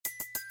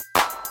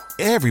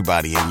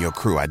Everybody in your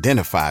crew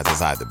identifies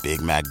as either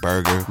Big Mac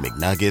Burger,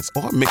 McNuggets,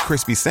 or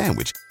McCrispy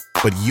Sandwich.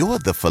 But you're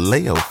the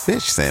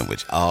Filet-O-Fish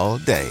Sandwich all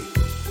day.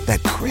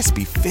 That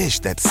crispy fish,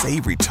 that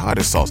savory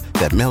tartar sauce,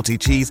 that melty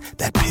cheese,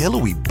 that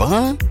pillowy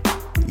bun.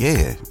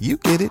 Yeah, you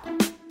get it.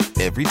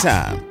 Every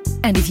time.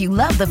 And if you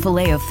love the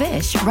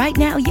Filet-O-Fish, right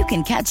now you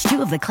can catch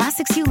two of the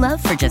classics you love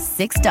for just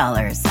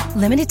 $6.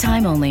 Limited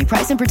time only.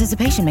 Price and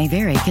participation may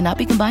vary. Cannot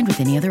be combined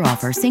with any other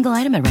offer. Single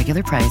item at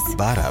regular price.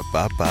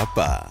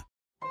 Ba-da-ba-ba-ba.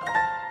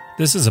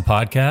 This is a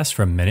podcast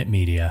from Minute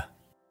Media.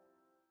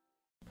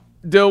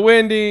 The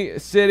Windy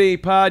City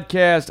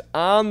Podcast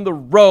on the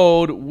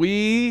road.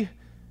 We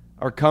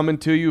are coming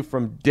to you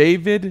from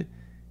David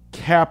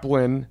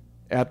Kaplan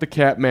at the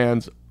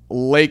Catman's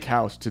Lake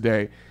House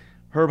today.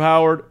 Herb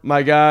Howard,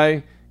 my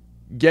guy,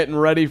 getting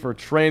ready for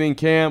training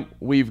camp.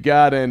 We've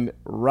got an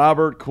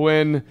Robert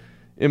Quinn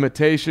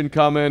imitation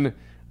coming.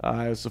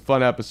 It's a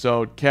fun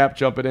episode. Cap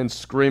jumping in,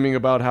 screaming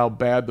about how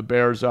bad the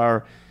Bears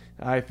are.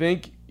 I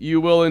think you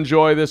will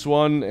enjoy this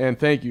one, and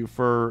thank you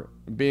for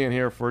being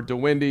here for the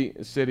Windy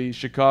City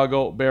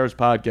Chicago Bears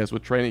podcast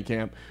with training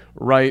camp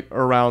right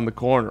around the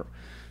corner.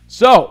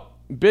 So,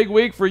 big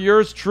week for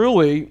yours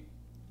truly.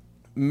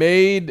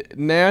 Made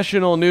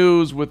national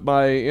news with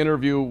my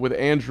interview with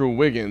Andrew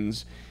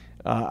Wiggins.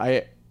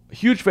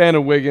 Huge fan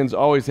of Wiggins,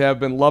 always have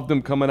been. Loved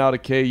him coming out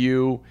of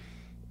KU.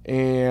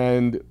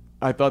 And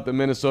I thought the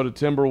Minnesota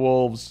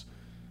Timberwolves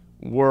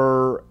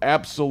were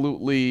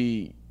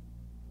absolutely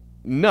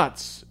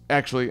nuts.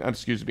 Actually,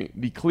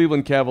 the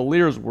Cleveland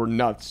Cavaliers were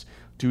nuts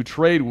to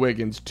trade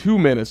Wiggins to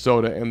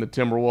Minnesota and the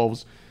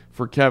Timberwolves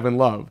for Kevin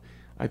Love.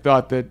 I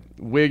thought that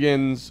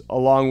Wiggins,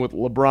 along with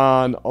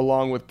LeBron,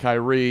 along with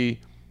Kyrie,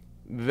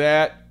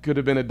 that could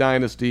have been a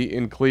dynasty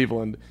in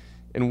Cleveland.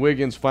 And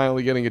Wiggins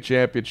finally getting a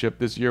championship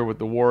this year with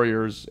the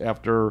Warriors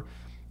after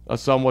a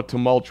somewhat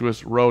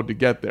tumultuous road to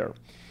get there.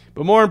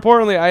 But more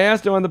importantly, I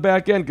asked him on the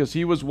back end because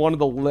he was one of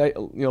the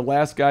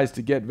last guys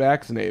to get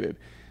vaccinated.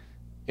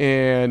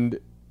 And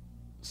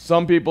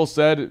some people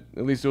said,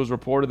 at least it was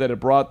reported, that it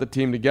brought the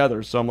team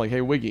together. So I'm like,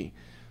 hey, Wiggy,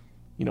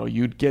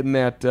 you'd getting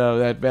that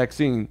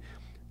vaccine.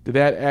 Did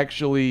that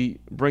actually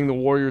bring the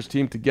Warriors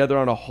team together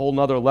on a whole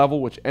nother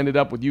level, which ended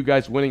up with you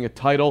guys winning a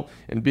title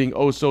and being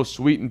oh so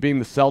sweet and being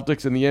the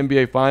Celtics in the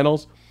NBA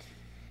Finals?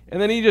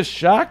 And then he just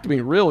shocked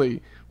me,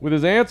 really, with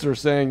his answer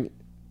saying,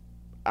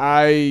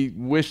 I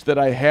wish that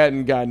I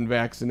hadn't gotten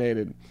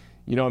vaccinated.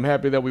 I'm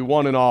happy that we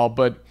won and all,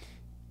 but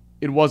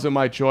it wasn't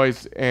my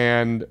choice,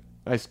 and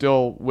I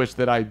still wish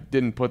that I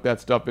didn't put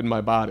that stuff in my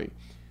body.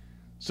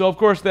 So, of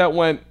course, that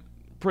went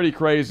pretty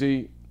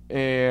crazy,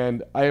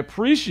 and I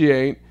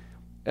appreciate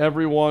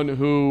everyone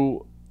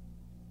who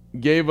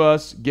gave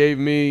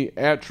me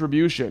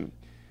attribution.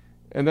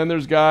 And then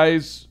there's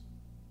guys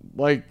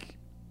like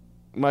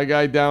my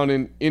guy down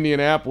in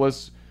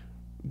Indianapolis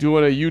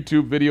doing a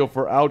YouTube video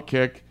for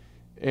Outkick,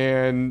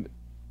 and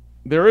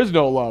there is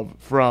no love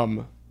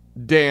from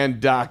Dan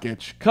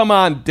Dakich. Come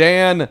on,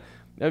 Dan.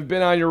 I've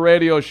been on your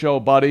radio show,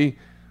 buddy.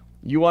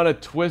 You want to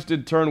twist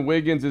and turn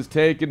Wiggins'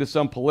 take into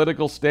some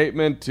political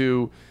statement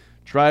to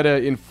try to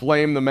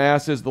inflame the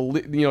masses.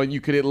 You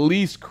could at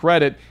least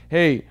credit,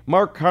 hey,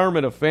 Mark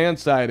Carman of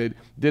Fansided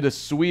did a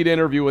sweet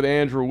interview with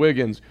Andrew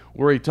Wiggins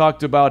where he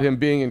talked about him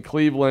being in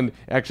Cleveland.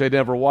 Actually, I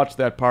never watched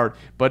that part.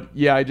 But,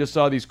 yeah, I just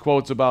saw these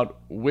quotes about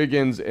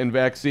Wiggins and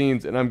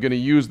vaccines, and I'm going to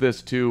use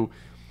this to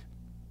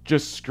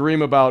just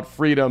scream about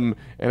freedom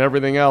and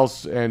everything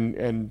else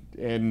and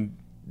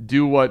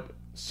do what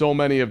so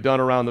many have done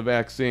around the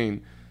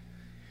vaccine.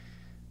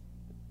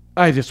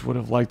 I just would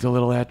have liked a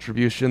little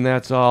attribution,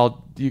 that's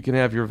all. You can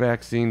have your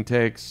vaccine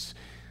takes.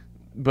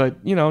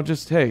 But,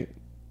 just, hey,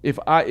 if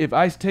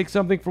I take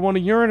something from one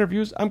of your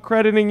interviews, I'm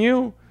crediting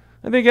you.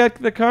 I think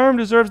the Carm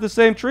deserves the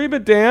same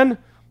treatment, Dan.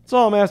 That's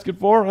all I'm asking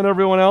for, and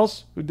everyone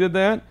else who did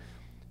that.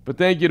 But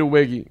thank you to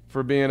Wiggy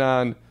for being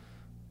on.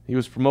 He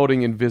was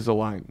promoting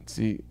Invisalign.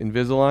 See,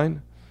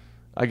 Invisalign?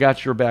 I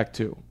got your back,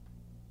 too.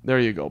 There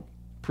you go.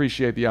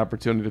 Appreciate the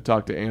opportunity to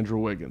talk to Andrew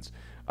Wiggins.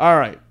 All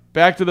right.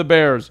 Back to the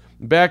Bears,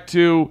 back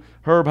to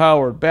Herb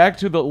Howard, back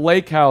to the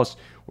lake house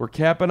where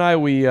Cap and I,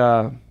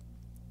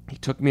 he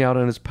took me out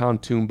on his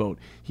pontoon boat.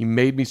 He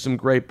made me some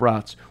great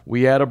brats.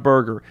 We had a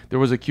burger. There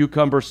was a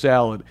cucumber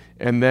salad.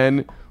 And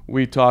then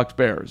we talked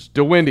Bears.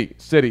 The Windy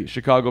City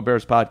Chicago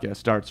Bears podcast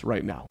starts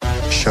right now.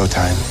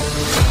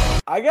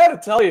 Showtime. I got to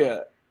tell you,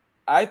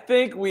 I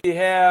think we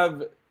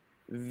have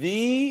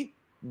the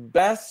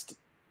best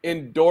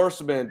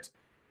endorsement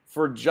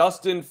for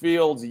Justin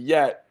Fields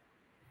yet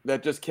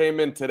that just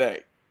came in today.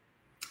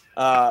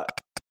 I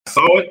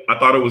saw it. I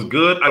thought it was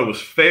good. I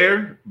was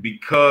fair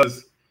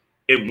because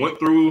it went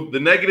through the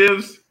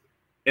negatives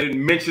and it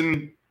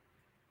mentioned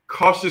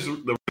cautious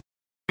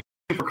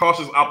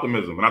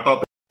optimism. And I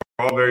thought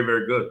they were all very,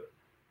 very good.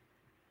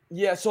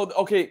 Yeah. So,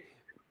 okay.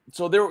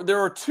 So there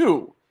are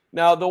two.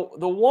 Now,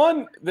 the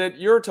one that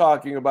you're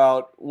talking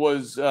about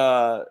was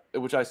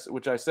which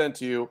I sent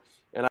to you,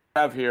 and I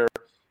have here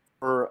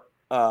for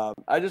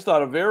I just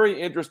thought a very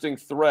interesting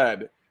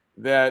thread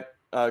that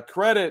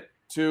credit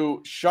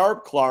to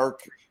Sharp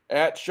Clark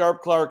at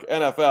Sharp Clark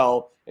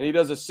NFL, and he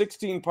does a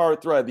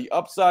 16-part thread, The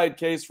Upside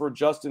Case for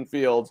Justin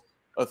Fields,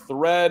 a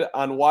thread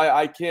on why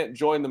I can't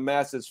join the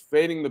masses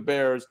fading the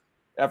Bears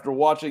after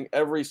watching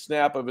every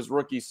snap of his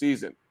rookie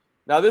season.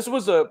 Now, this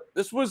was a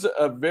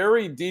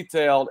very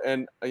detailed,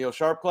 and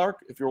Sharp Clark,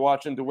 if you're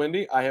watching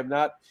DeWindy, I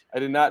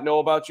did not know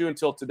about you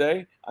until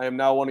today. I am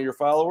now one of your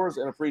followers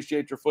and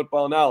appreciate your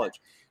football knowledge.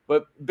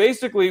 But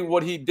basically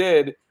what he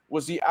did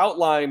was he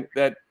outlined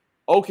that,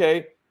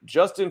 okay,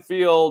 Justin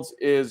Fields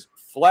is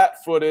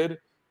flat-footed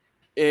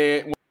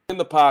in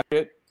the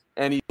pocket,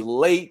 and he's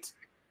late,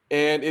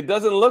 and it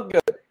doesn't look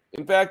good.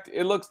 In fact,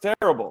 it looks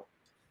terrible.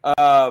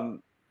 But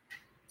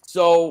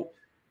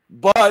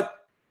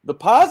the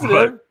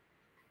positive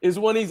is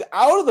when he's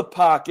out of the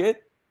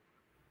pocket,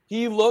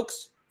 he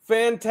looks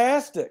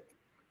fantastic.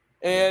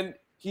 And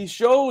he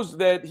shows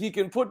that he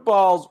can put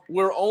balls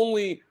where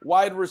only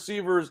wide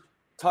receivers,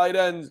 tight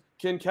ends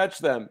can catch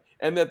them,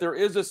 and that there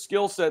is a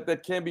skill set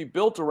that can be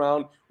built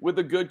around with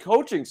a good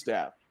coaching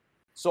staff.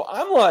 So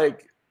I'm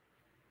like,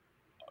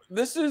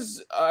 this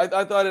is, I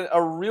thought,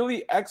 a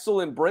really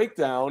excellent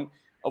breakdown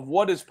of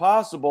what is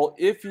possible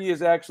if he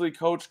is actually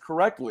coached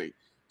correctly.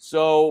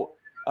 So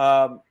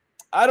I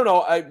don't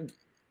know.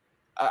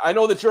 I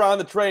know that you're on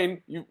the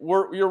train.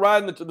 You're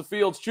riding the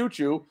Fields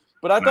choo-choo,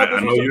 but I thought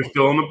this was you're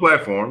still on the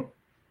platform.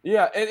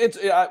 Yeah, and it's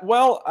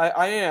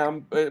I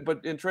am,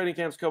 but in training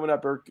camps coming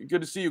up.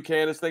 Good to see you,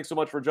 Candace. Thanks so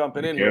much for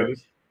jumping in here.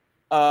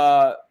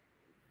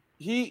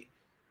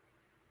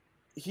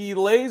 He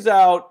lays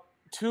out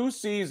 2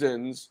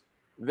 seasons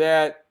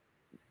that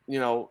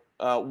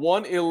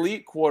one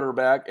elite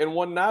quarterback and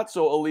one not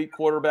so elite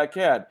quarterback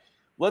had.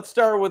 Let's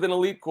start with an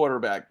elite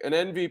quarterback, an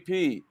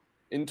MVP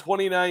in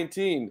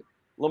 2019.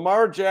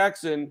 Lamar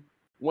Jackson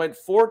went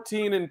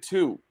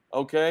 14-2.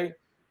 Okay,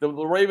 the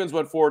Ravens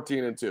went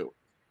 14-2.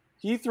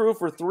 He threw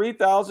for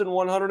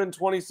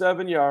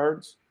 3,127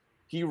 yards.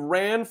 He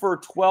ran for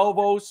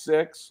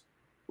 1,206,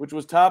 which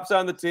was tops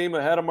on the team,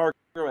 ahead of Mark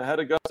Ingram, ahead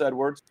of Gus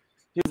Edwards.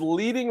 His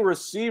leading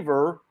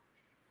receiver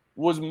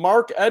was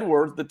Mark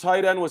Edwards. The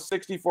tight end with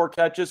 64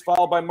 catches,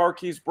 followed by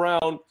Marquise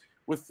Brown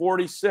with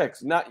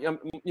 46. Not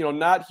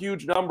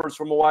huge numbers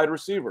from a wide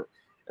receiver.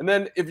 And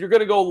then if you're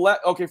going to go,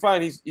 okay,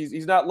 fine,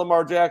 he's not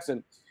Lamar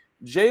Jackson.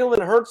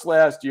 Jalen Hurts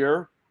last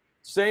year,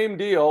 same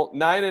deal,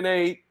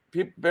 9-8.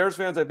 Bears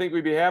fans, I think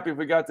we'd be happy if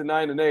we got to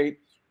 9-8.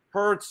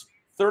 Hurts,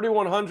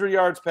 3,100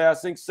 yards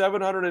passing,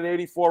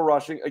 784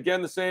 rushing.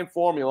 Again, the same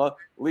formula,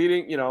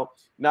 leading,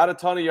 not a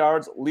ton of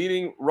yards,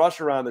 leading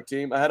rusher on the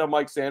team, ahead of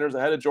Mike Sanders,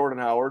 ahead of Jordan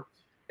Howard.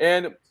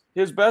 And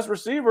his best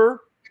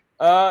receiver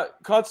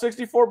caught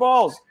 64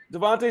 balls,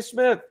 Devontae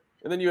Smith.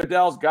 And then you had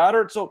Dallas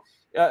Goedert. So,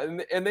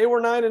 and they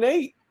were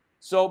 9-8.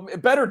 So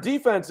better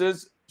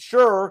defenses,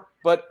 sure,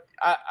 but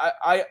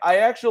I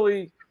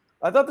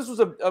thought this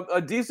was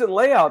a decent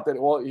layout. That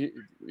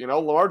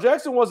Lamar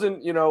Jackson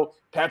wasn't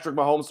Patrick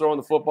Mahomes throwing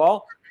the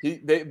football.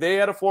 They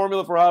had a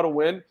formula for how to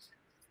win.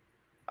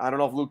 I don't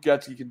know if Luke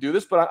Getsy can do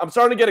this, but I'm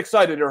starting to get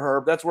excited here,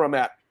 Herb. That's where I'm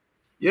at.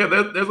 Yeah,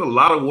 there's a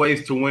lot of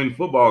ways to win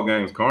football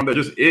games, Carm. There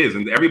just is,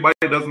 and everybody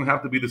doesn't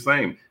have to be the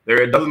same.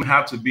 There doesn't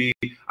have to be.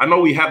 I know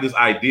we have this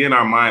idea in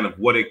our mind of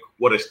what a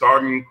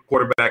starting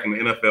quarterback in the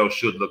NFL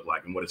should look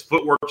like, and what his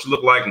footwork should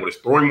look like, and what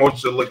his throwing motion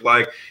should look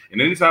like.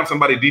 And anytime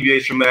somebody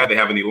deviates from that, they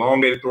have an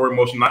elongated throwing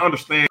motion. I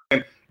understand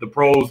the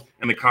pros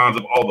and the cons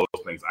of all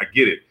those things. I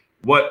get it.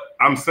 What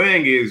I'm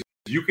saying is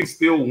you can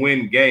still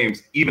win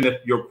games even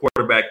if your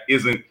quarterback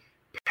isn't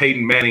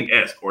Peyton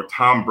Manning-esque or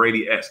Tom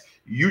Brady-esque.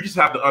 You just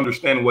have to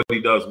understand what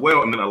he does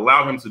well and then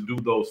allow him to do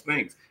those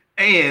things.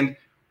 And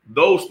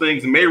those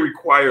things may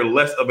require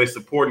less of a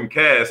supporting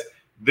cast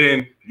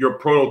than your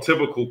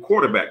prototypical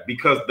quarterback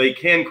because they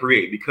can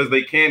create, because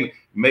they can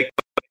make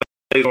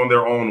plays on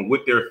their own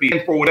with their feet.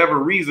 And for whatever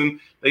reason,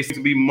 they seem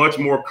to be much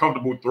more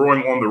comfortable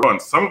throwing on the run.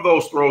 Some of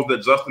those throws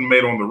that Justin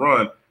made on the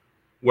run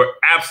were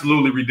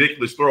absolutely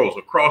ridiculous throws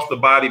across the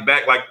body,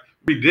 back, like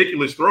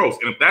ridiculous throws.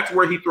 And if that's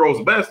where he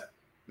throws best,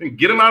 then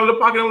get him out of the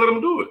pocket and let him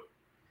do it.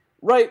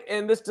 Right,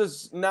 and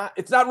it's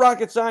not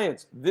rocket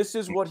science. This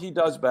is what he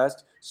does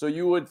best. So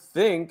you would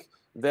think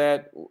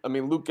that,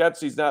 Luke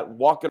Getsy's not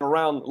walking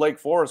around Lake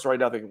Forest right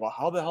now thinking, well,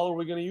 how the hell are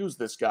we going to use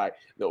this guy?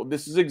 No,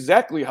 this is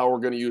exactly how we're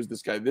going to use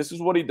this guy. This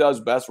is what he does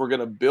best. We're going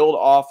to build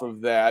off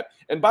of that.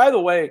 And by the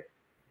way,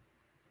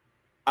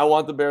 I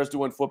want the Bears to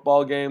win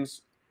football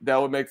games. That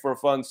would make for a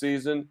fun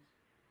season.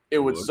 It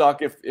would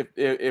suck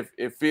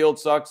if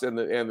Fields sucks and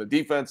the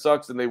defense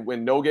sucks and they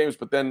win no games.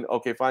 But then,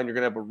 okay, fine, you're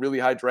going to have a really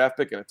high draft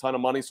pick and a ton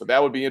of money, so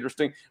that would be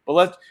interesting.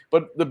 But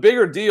the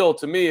bigger deal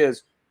to me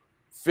is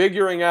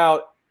figuring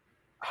out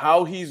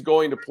how he's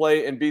going to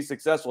play and be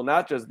successful,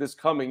 not just this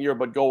coming year,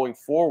 but going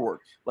forward.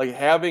 Like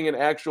having an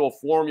actual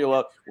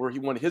formula where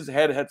when his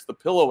head hits the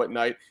pillow at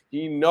night,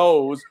 he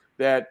knows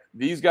that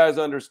these guys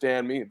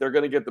understand me. They're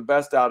going to get the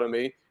best out of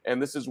me,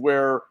 and this is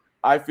where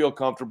I feel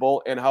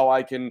comfortable and how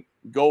I can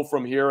go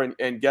from here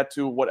and get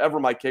to whatever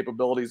my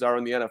capabilities are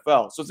in the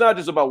NFL. So it's not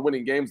just about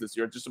winning games this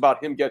year. It's just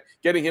about him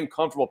getting him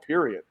comfortable,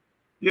 period.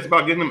 It's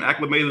about getting him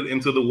acclimated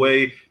into the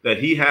way that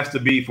he has to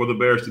be for the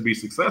Bears to be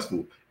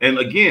successful. And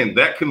again,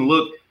 that can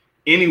look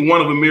any one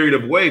of a myriad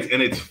of ways,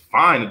 and it's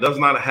fine. It does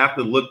not have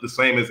to look the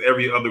same as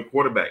every other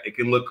quarterback. It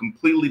can look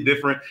completely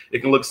different. It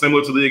can look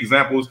similar to the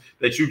examples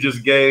that you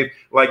just gave.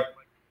 Like,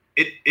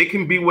 it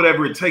can be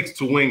whatever it takes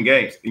to win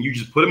games, and you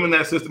just put him in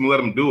that system and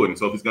let him do it. And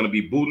so if it's going to be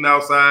booting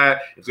outside,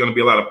 it's going to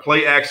be a lot of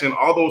play action,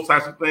 all those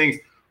types of things,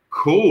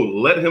 cool.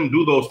 Let him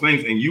do those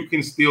things, and you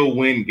can still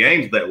win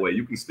games that way.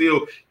 You can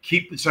still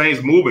keep the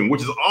chains moving,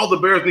 which is all the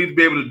Bears need to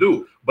be able to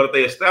do. But if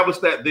they establish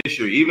that this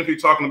year, even if you're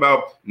talking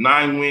about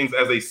 9 wins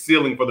as a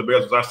ceiling for the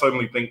Bears, which I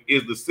certainly think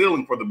is the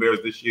ceiling for the Bears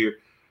this year,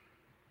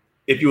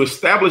 if you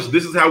establish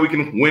this is how we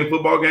can win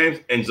football games,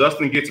 and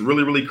Justin gets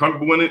really, really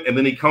comfortable in it, and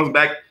then he comes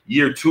back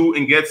year 2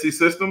 and gets his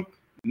system,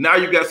 now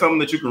you got something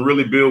that you can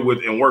really build with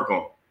and work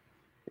on.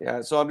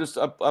 Yeah, so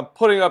I'm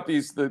putting up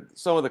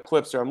some of the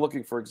clips here. I'm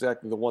looking for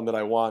exactly the one that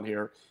I want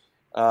here.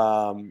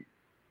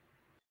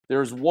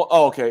 There's one.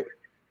 Oh, okay.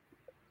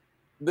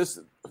 This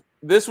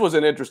was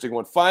an interesting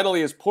one.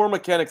 Finally, his poor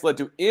mechanics led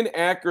to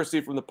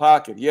inaccuracy from the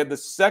pocket. He had the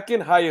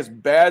second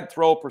highest bad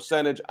throw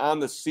percentage on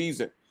the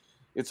season.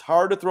 It's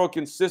hard to throw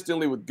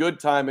consistently with good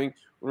timing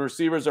when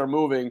receivers are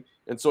moving,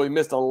 and so he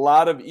missed a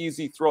lot of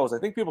easy throws. I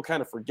think people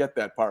kind of forget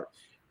that part.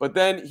 But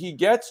then he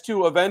gets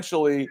to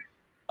eventually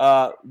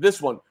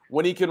this one.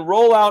 When he can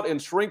roll out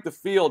and shrink the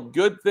field,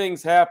 good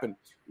things happen.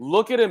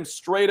 Look at him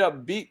straight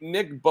up beat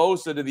Nick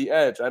Bosa to the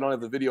edge. I don't have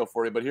the video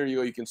for you, but here you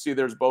go. You can see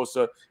there's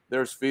Bosa,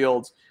 there's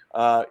Fields,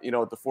 at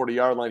the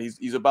 40-yard line.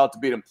 He's about to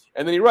beat him.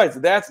 And then he writes,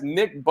 that's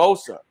Nick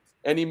Bosa.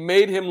 And he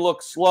made him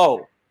look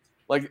slow.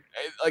 Like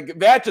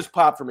that just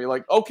popped for me.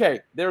 Like,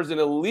 okay, there's an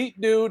elite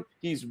dude.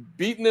 He's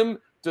beating him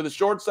to the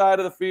short side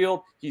of the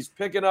field. He's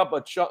picking up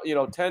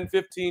 10,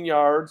 15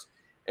 yards.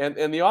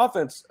 And the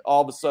offense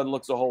all of a sudden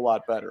looks a whole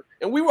lot better.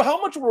 And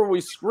how much were we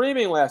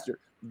screaming last year?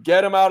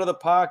 Get him out of the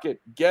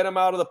pocket. Get him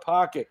out of the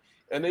pocket.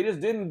 And they just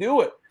didn't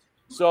do it.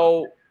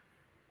 So,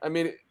 I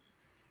mean,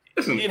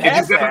 listen,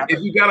 if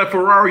you got a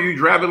Ferrari, you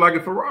drive it like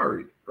a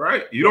Ferrari,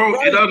 right? You don't.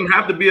 Right. It doesn't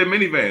have to be a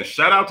minivan.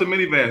 Shout out to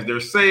minivans. They're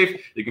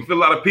safe. You can fit a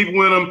lot of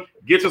people in them.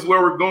 Gets us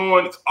where we're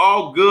going. It's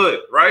all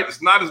good, right?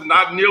 It's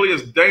not nearly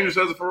as dangerous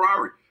as a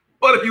Ferrari.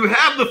 But if you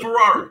have the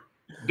Ferrari,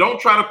 don't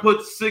try to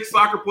put 6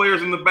 soccer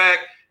players in the back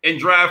and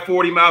drive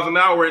 40 miles an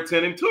hour at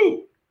 10 and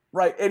 2.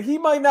 Right. And he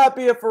might not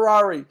be a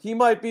Ferrari. He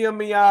might be a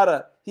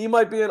Miata. He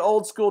might be an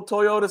old school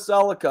Toyota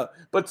Celica.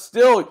 But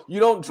still, you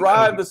don't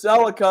drive the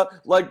Celica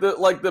like the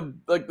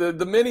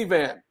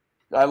minivan.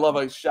 I love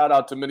a shout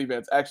out to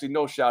minivans. Actually,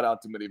 no shout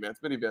out to minivans.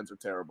 Minivans are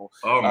terrible.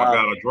 Oh my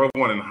God. I drove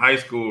one in high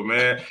school,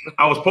 man.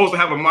 I was supposed to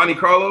have a Monte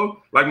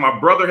Carlo. Like my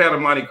brother had a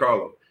Monte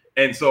Carlo.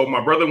 And so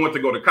my brother went to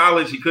go to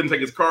college. He couldn't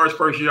take his car his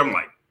first year. I'm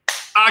like,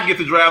 I get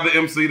to drive the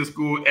MC to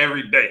school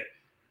every day.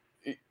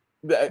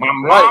 My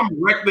mom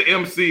wrecked the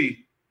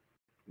MC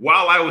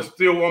while I was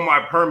still on my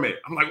permit.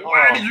 I'm like,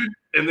 why did you?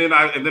 And then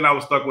I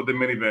was stuck with the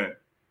minivan.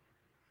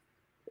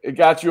 It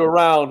got you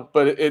around,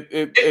 but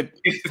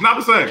it's not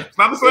the same. It's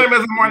not the same as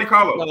a Monte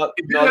Carlo.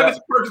 It did have its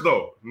perks,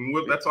 though.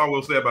 That's all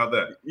we'll say about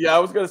that. Yeah, I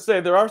was going to say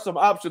there are some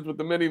options with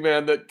the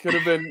minivan that could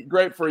have been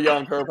great for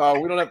young Herb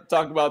Howard. We don't have to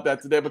talk about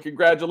that today, but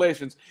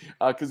congratulations,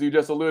 because you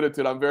just alluded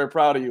to it. I'm very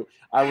proud of you.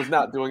 I was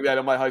not doing that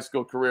in my high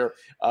school career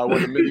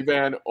with a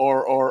minivan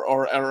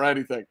or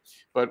anything,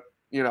 but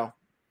you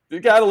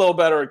got a little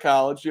better at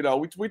college.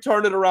 We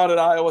turned it around at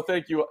Iowa.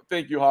 Thank you,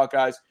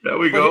 Hawkeyes. There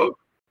we go.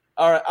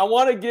 All right, I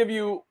want to give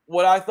you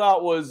what I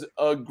thought was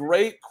a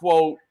great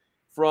quote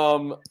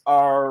from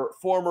our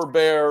former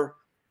Bear,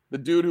 the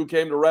dude who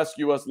came to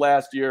rescue us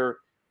last year,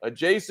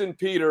 Jason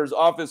Peters,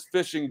 off his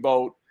fishing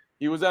boat.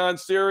 He was on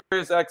Sirius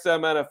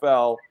XM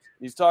NFL.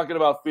 He's talking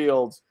about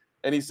Fields,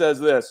 and he says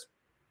this: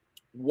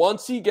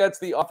 once he gets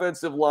the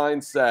offensive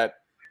line set,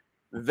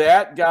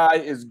 that guy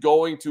is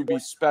going to be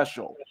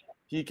special.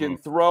 He can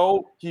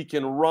throw, he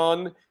can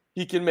run,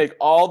 he can make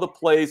all the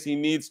plays he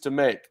needs to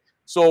make.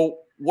 So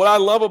what I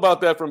love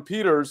about that from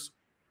Peters,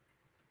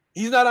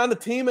 he's not on the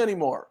team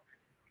anymore.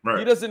 Right.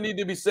 He doesn't need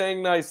to be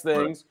saying nice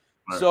things.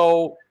 Right.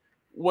 So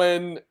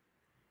when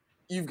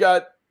you've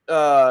got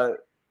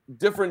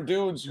different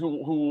dudes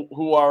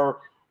who are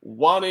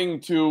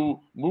wanting to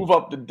move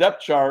up the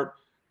depth chart,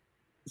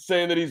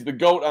 saying that he's the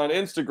GOAT on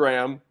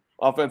Instagram,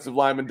 offensive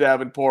lineman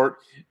Davenport,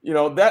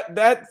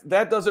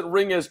 that doesn't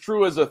ring as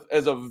true as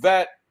a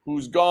vet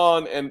who's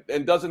gone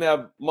and doesn't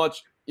have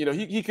much.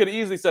 He could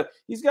easily said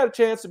he's got a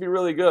chance to be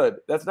really good.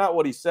 That's not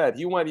what he said.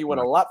 He went a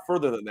lot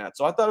further than that.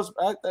 So I thought it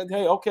was,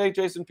 hey, okay,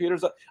 Jason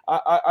Peters,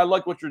 I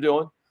like what you're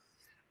doing.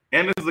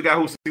 And this is a guy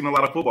who's seen a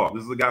lot of football.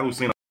 This is a guy who's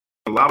seen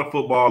a lot of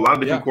football, a lot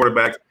of different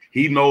quarterbacks.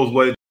 He knows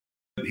what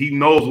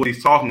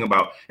he's talking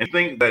about, and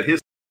think that his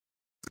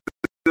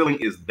ceiling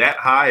is that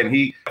high. And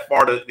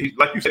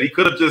like you said, he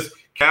could have just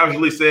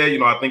casually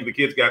said, I think the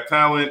kid's got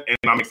talent, and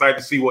I'm excited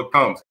to see what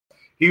comes.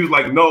 He was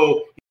like,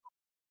 no,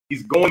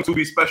 he's going to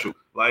be special.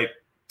 Like,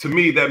 to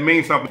me, that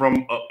means something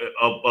from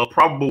a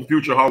probable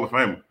future Hall of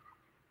Famer.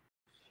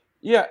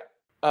 Yeah,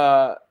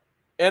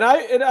 and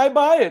I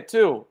buy it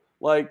too.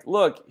 Like,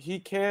 look, he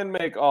can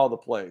make all the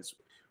plays.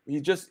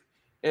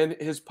 and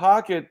his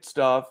pocket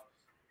stuff.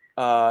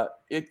 I'd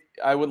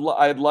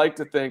like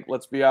to think.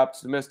 Let's be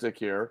optimistic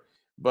here,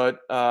 but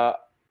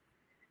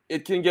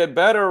it can get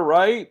better,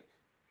 right?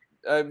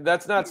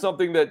 That's not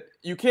something that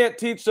you can't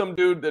teach some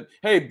dude that,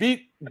 hey,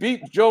 beat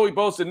Joey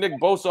Bosa and Nick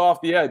Bosa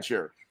off the edge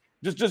here.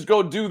 Just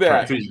go do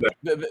that.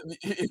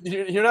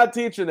 You're not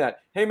teaching that.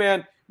 Hey,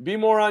 man, be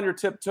more on your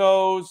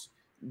tiptoes.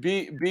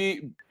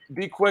 Be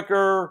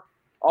quicker.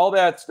 All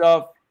that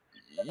stuff.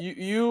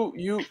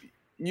 You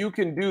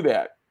can do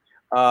that.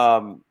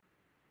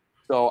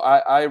 So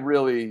I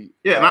really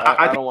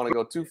I don't want to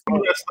go too far. Some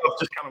of that stuff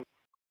just kind of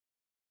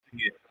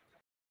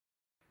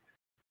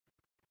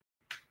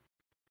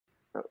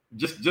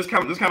Just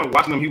kind of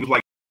watching him, he was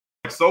like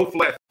so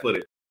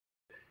flat-footed,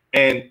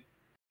 and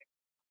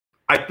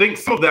I think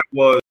some of that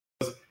was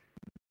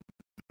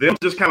them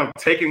just kind of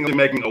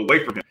making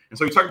away from him. And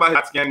so you talk about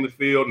not scanning the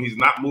field and he's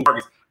not moving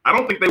targets. I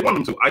don't think they want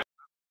him to. I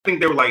think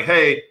they were like,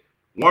 hey,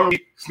 one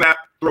read, snap,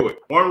 throw it.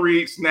 One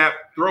read, snap,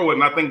 throw it.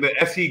 And I think that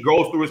as he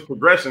goes through his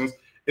progressions,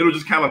 it'll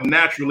just kind of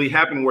naturally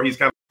happen where he's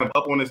kind of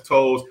up on his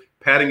toes,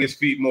 patting his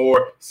feet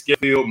more, skip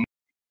field,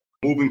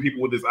 moving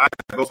people with his eyes,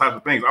 those types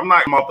of things. I'm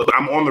not off the hook.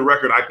 I'm on the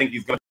record. I think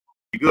he's going to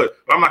be good,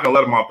 but I'm not going to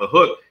let him off the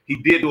hook. He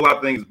did do a lot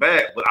of things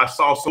bad, but I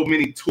saw so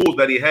many tools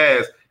that he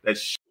has that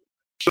should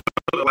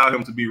allow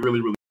him to be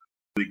really, really,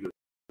 really good.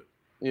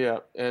 Yeah,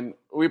 and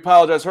we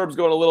apologize. Herb's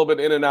going a little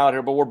bit in and out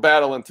here, but we're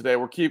battling today.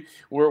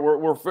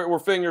 We're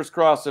fingers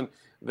crossing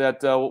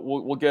that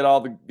we'll get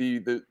all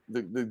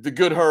the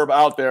good Herb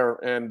out there,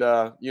 and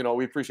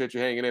we appreciate you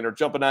hanging in or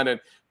jumping on in.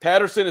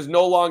 Patterson is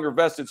no longer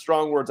vested.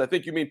 Strong words. I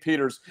think you mean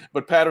Peters,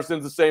 but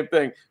Patterson's the same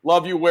thing.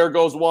 Love you. Where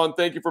goes one?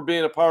 Thank you for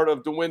being a part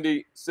of the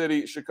Windy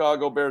City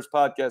Chicago Bears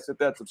podcast. Hit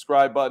that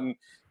subscribe button.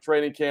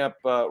 Training camp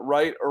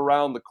right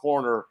around the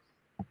corner.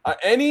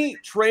 Any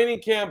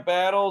training camp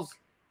battles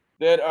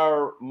that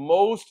are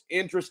most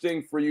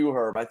interesting for you,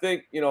 Herb? I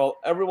think,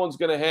 everyone's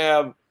going to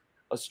have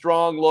a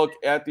strong look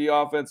at the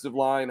offensive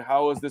line.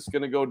 How is this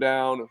going to go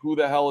down? Who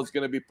the hell is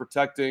going to be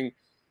protecting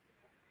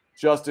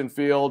Justin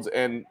Fields?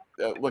 And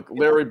look,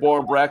 Larry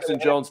Bourne, Braxton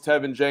Jones,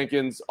 Tevin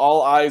Jenkins,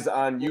 all eyes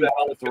on you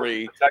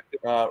three.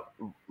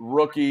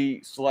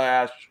 Rookie /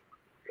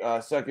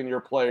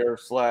 second-year player /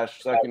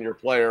 second-year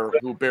player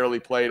who barely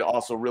played,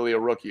 also really a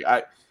rookie.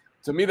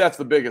 To me, that's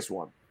the biggest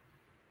one.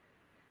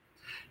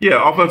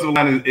 Yeah, offensive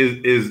line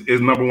is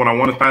number one. I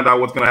want to find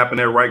out what's going to happen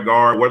at right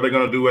guard, what they're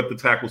going to do at the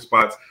tackle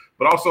spots,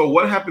 but also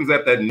what happens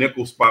at that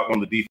nickel spot on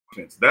the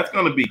defense. That's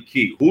going to be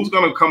key. Who's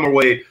going to come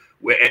away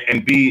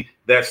and be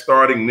that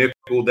starting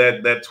nickel,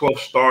 that 12th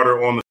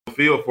starter on the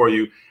field for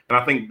you? And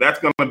I think that's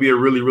going to be a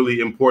really, really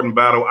important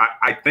battle.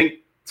 I think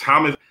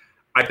Thomas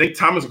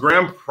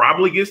Graham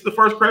probably gets the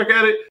first crack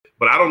at it,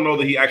 but I don't know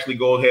that he actually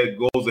goes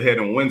ahead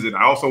and wins it.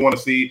 I also want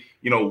to see,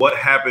 what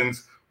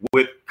happens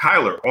with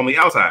Kyler on the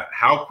outside.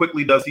 How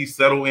quickly does he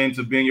settle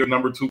into being your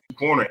number 2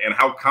 corner, and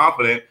how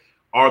confident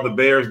are the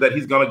Bears that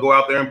he's going to go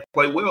out there and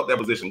play well at that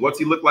position? What's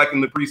he look like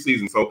in the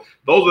preseason? So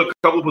those are a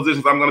couple of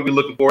positions I'm going to be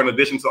looking for in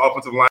addition to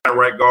offensive line,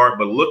 right guard.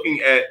 But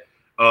looking at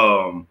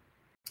the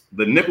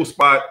nickel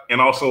spot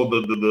and also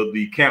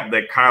the camp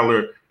that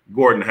Kyler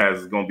Gordon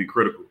has is going to be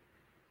critical.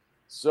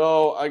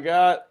 So I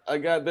got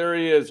there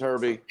he is,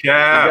 Herbie.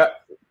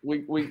 Cap.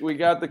 We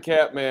got the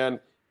Cap man.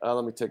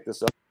 Let me take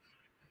this up.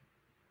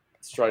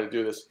 Let's try to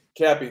do this.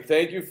 Cappy,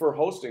 thank you for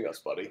hosting us,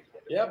 buddy.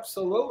 Yeah,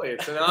 absolutely.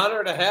 It's an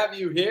honor to have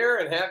you here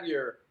and have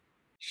your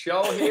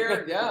show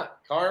here. Yeah,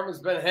 Carm has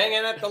been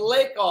hanging at the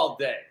lake all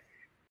day.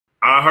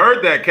 I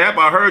heard that, Cap.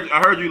 I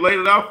heard you laid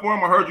it out for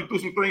him. I heard you threw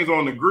some things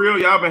on the grill.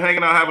 Y'all been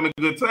hanging out, having a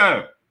good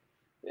time.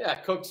 Yeah,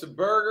 cooked some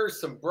burgers,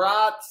 some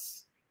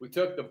brats. We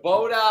took the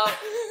boat out.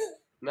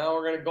 Now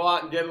we're going to go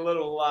out and get a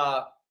little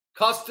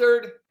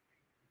custard.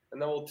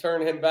 And then we'll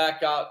turn him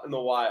back out in the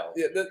wild.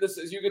 Yeah, this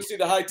is, you can see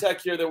the high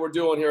tech here that we're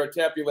doing here at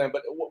Cappy Land.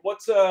 But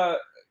what's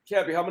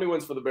Cappy? How many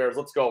wins for the Bears?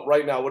 Let's go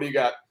right now. What do you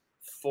got?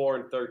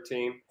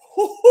 4-13.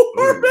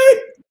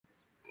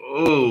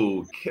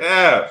 Oh,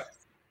 Cap.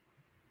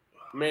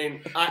 I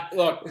mean,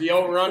 look, the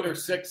over under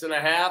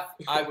 6.5.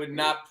 I would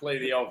not play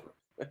the over.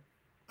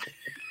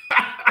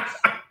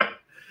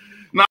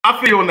 No,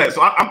 I feel on that.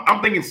 So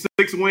I'm thinking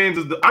 6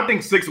 wins I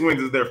think 6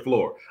 wins is their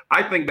floor.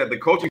 I think that the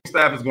coaching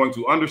staff is going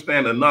to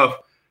understand enough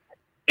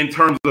in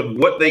terms of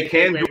what they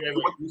can do.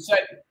 You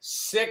said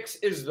 6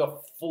 is the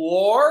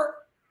floor?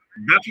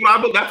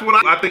 That's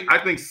what I think.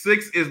 I think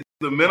 6 is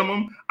the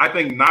minimum. I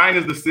think 9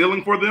 is the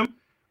ceiling for them.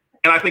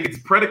 And I think it's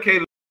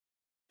predicated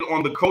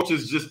on the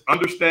coaches just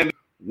understanding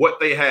what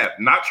they have,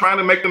 not trying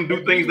to make them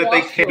do things that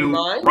they can't do.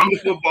 Run the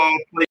football,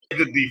 play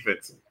good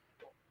defense.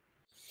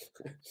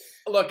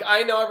 Look,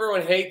 I know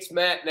everyone hates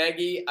Matt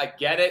Nagy. I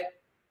get it.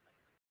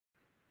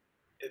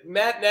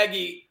 Matt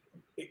Nagy,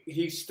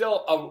 he's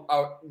still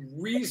a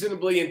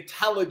reasonably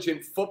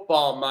intelligent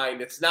football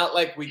mind. It's not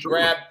like we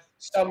grab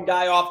some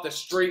guy off the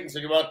street and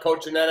say, you want to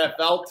coach an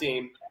NFL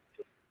team.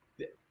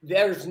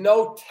 There's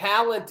no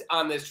talent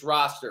on this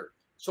roster.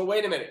 So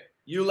wait a minute.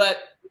 You let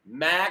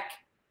Mack,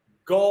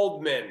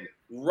 Goldman,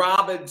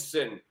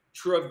 Robinson,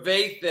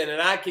 Trevathan,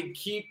 and I can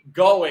keep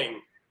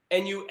going,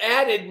 and you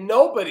added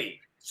nobody.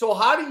 So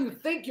how do you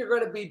think you're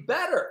going to be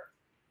better?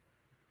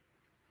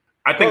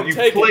 I think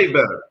you play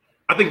better.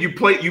 I think you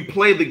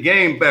play the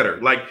game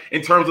better, like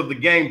in terms of the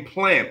game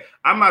plan.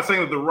 I'm not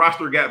saying that the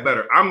roster got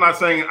better. I'm not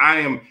saying I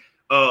am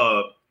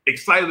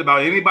excited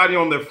about anybody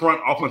on their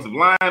front offensive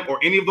line or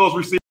any of those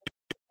receivers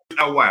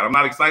out wide. I'm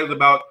not excited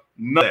about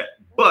none of that.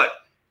 But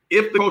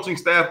if the coaching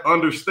staff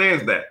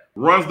understands that,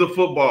 runs the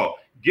football,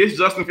 gets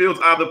Justin Fields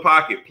out of the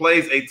pocket,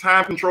 plays a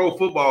time-controlled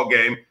football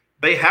game,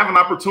 they have an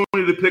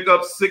opportunity to pick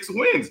up 6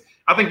 wins.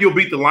 I think you'll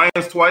beat the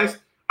Lions twice.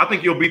 I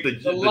think you'll beat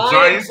the Lions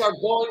Giants. Are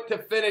going to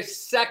finish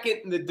second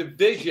in the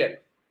division.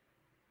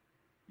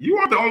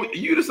 You're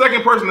the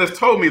second person that's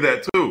told me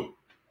that too.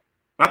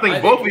 I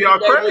think both of y'all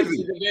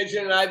crazy. The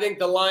division, and I think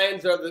the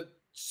Lions are the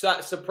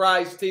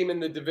surprise team in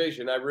the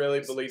division. I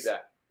really believe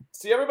that.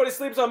 See, everybody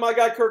sleeps on my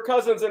guy Kirk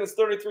Cousins and his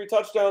 33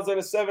 touchdowns and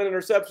his 7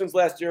 interceptions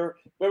last year.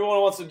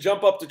 Everyone wants to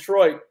jump up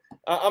Detroit.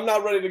 I'm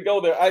not ready to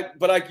go there.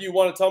 But you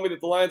want to tell me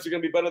that the Lions are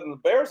going to be better than the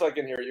Bears? I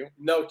can hear you.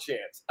 No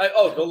chance.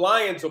 The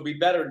Lions will be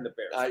better than the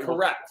Bears.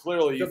 Correct.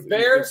 Clearly, the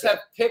Bears have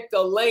picked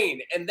a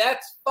lane, and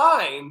that's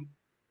fine.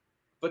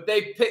 But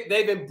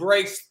they've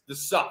embraced the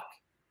suck.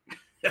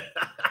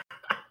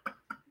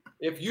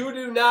 If you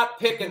do not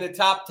pick in the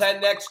top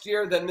 10 next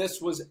year, then this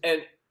was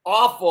an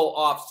awful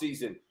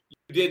offseason.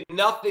 You did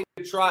nothing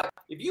to try.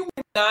 If you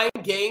win 9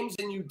 games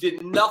and you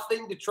did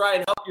nothing to try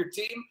and help your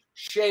team,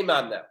 shame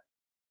on them.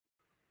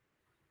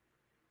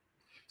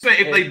 Say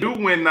if they do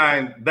win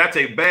 9, that's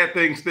a bad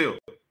thing still.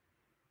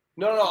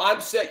 No.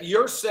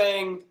 You're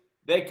saying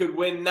they could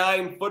win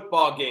 9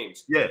 football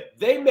games. Yeah.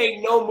 They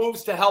made no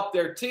moves to help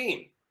their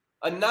team.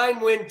 A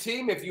 9-win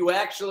team, if you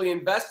actually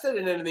invested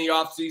in it in the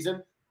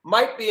offseason,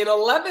 might be an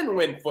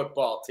 11-win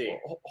football team.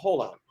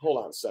 Hold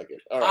on a second.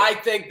 All right. I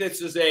think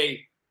this is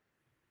a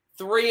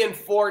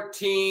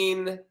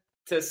 3-14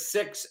 to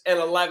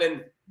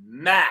 6-11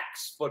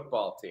 max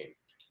football team.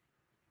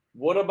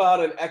 What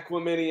about an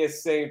Equanimeous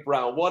St.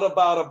 Brown? What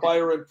about a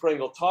Byron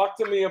Pringle? Talk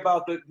to me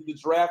about the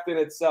draft in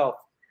itself.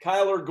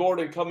 Kyler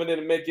Gordon coming in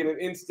and making an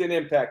instant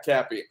impact,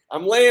 Cappy.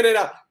 I'm laying it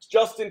out.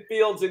 Justin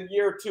Fields in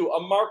year 2.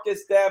 A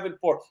Marcus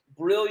Davenport.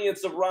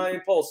 Brilliance of Ryan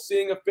Poles.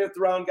 Seeing a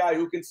 5th-round guy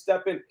who can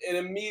step in and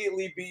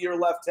immediately be your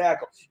left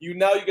tackle.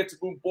 Now you get to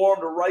move Bourne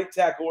to right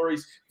tackle where he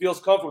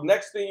feels comfortable.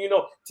 Next thing you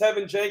know,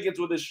 Tevin Jenkins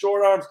with his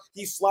short arms,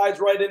 he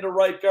slides right into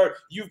right guard.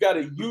 You've got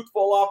a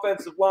youthful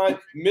offensive line.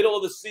 Middle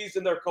of the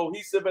season, they're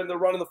cohesive and they're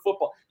running the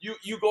football. You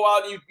go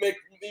out and you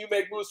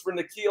make moves for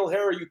N'Keal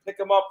Harry. You pick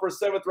him up for a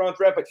 7th-round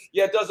draft pick.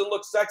 Yeah, it doesn't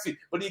look sexy,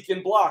 but he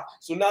can block.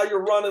 So now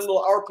you're running a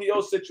little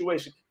RPO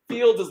situation.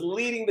 Fields is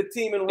leading the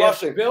team in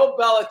rushing. If Bill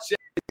Belichick is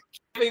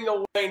giving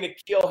away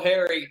N'Keal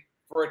Harry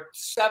for a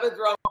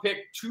 7th-round pick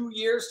 2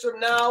 years from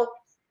now,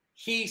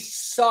 he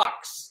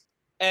sucks.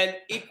 And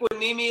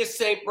Equanimeous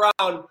St.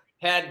 Brown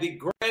had the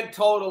grand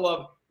total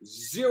of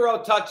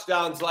 0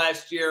 touchdowns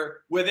last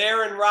year with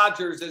Aaron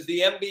Rodgers as the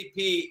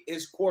MVP,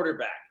 his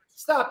quarterback.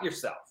 Stop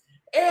yourself.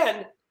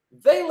 And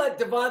they let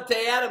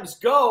Devontae Adams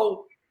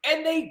go,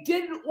 and they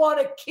didn't want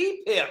to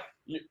keep him.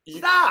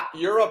 Stop.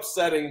 You're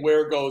upsetting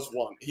Where Goes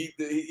One.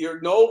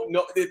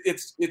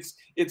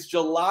 It's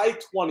July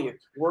 20th.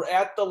 We're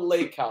at the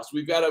lake house.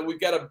 We've got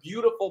a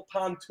beautiful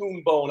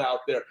pontoon boat out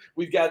there.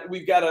 We've got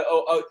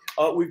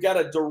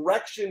a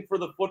direction for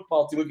the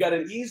football team. We've got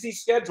an easy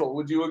schedule.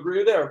 Would you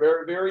agree there?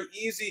 Very, very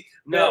easy.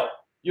 No.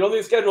 You don't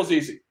think the schedule's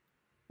easy?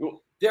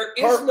 There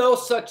is no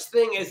such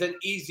thing as an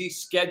easy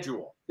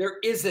schedule. There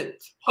isn't.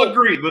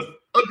 Agreed, but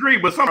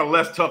some are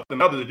less tough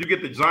than others. If you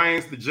get the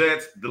Giants, the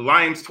Jets, the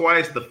Lions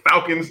twice, the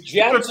Falcons.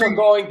 Jets are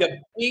going to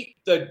beat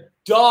the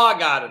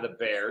dog out of the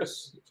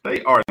Bears.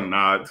 They are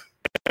not.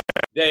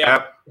 They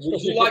are.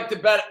 Would you like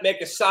to make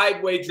a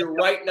side wager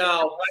right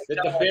now that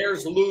the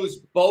Bears lose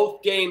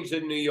both games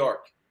in New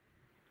York?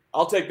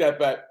 I'll take that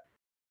bet.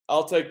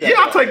 I'll take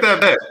that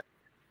bet.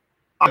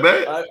 I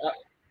bet.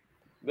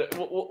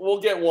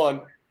 We'll get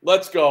one.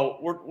 Let's go.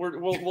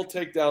 We'll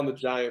take down the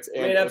Giants.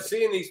 Man, I'm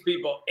seeing these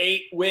people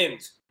 8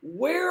 wins.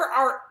 Where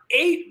are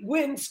 8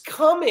 wins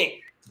coming?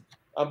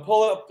 I'm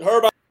pulling up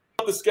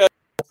the schedule.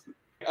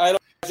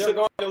 They're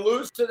going to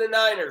lose to the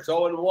Niners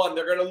 0-1.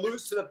 They're going to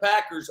lose to the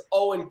Packers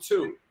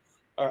 0-2.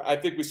 All right, I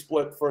think we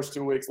split the first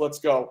 2 weeks. Let's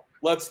go.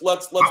 Let's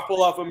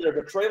pull off a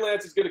miracle. Trey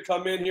Lance is going to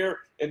come in here,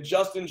 and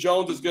Justin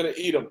Jones is going to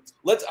eat him.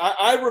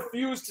 I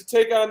refuse to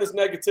take on this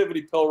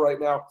negativity pill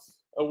right now.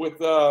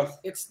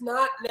 It's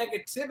not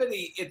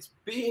negativity. It's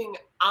being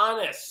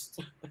honest.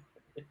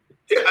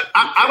 Yeah,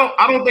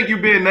 I don't think you're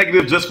being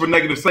negative just for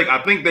negative sake.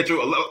 I think that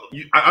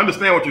I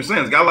understand what you're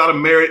saying. It's got a lot of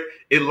merit.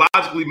 It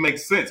logically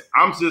makes sense.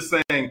 I'm just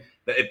saying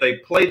that if they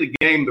play the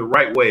game the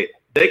right way,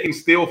 they can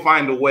still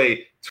find a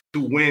way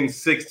to win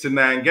 6 to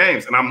 9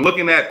 games. And I'm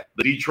looking at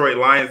the Detroit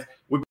Lions.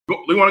 We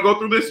want to go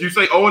through this? You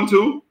say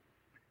 0-2?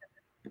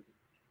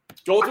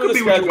 Go through the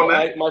schedule.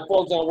 My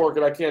phone's not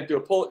working. I can't do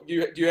it. Do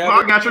you have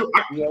I got you.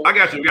 I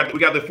got you. We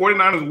got the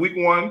 49ers week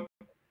 1.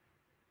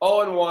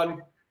 0-1.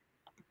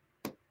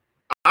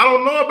 I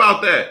don't know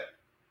about that.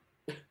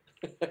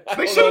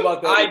 I don't know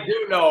about that. I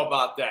do know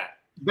about that.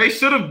 They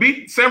should have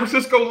beat San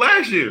Francisco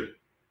last year.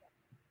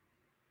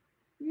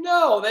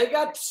 No, they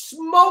got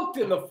smoked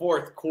in the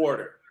fourth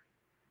quarter.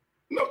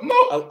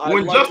 No.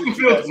 When Justin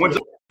Fields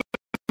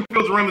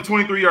ran the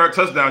 23-yard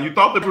touchdown, you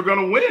thought they were going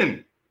to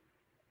win.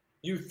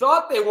 You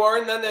thought they were,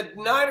 and then the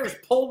Niners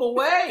pulled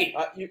away.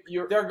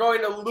 They're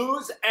going to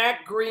lose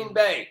at Green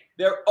Bay.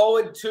 They're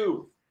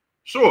 0-2.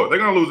 Sure, they're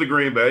going to lose to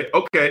Green Bay.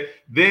 Okay,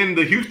 then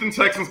the Houston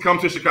Texans come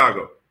to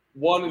Chicago.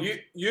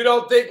 You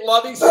don't think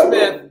Lovie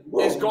Smith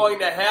is going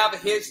to have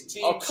his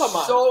team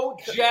so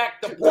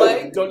jacked to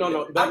play?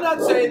 No. I'm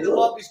not saying that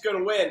Lovie's going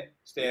to win,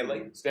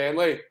 Stanley.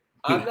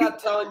 I'm not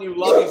telling you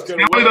Lovie's going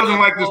to win. Stanley doesn't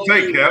like this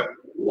take, Cap.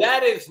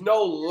 That is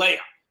no layup.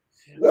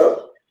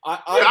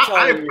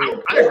 I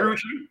agree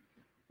with you.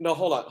 No,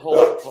 hold on.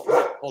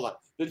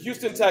 The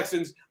Houston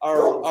Texans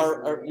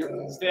are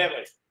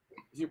Stanley.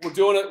 We're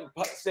doing it,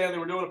 Stanley.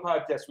 We're doing a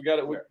podcast. We got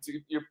it.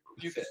 You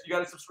got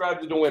to subscribe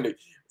to DeWindy.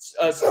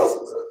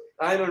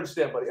 I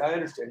understand, buddy. I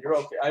understand. You're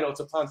okay. I know it's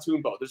a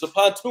pontoon boat. There's a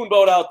pontoon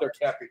boat out there,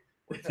 Cappy.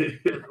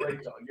 You're a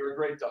great dog. You're a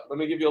great dog. Let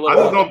me give you a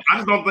little.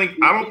 I don't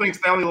think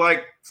Stanley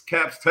likes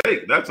Cap's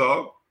take. That's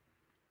all.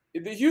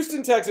 The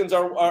Houston Texans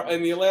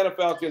and the Atlanta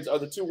Falcons are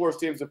the two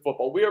worst teams in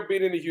football. We are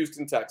beating the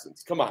Houston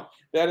Texans. Come on,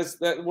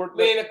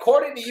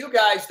 according to you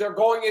guys, they're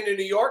going into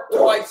New York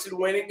twice and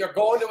winning. They're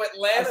going to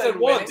Atlanta. I said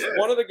once.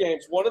 One of the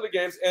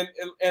games.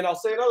 And I'll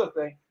say another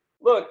thing.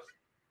 Look,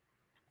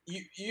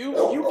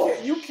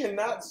 you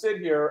cannot sit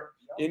here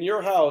in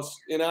your house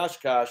in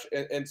Oshkosh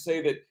and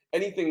say that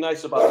anything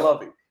nice about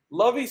Lovie.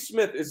 Lovie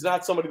Smith is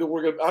not somebody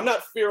that I'm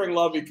not fearing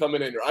Lovie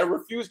coming in here. I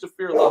refuse to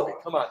fear Lovie.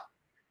 Come on.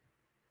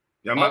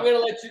 Yeah, I'm going to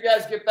let you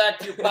guys get back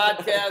to your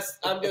podcast.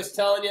 I'm just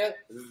telling you,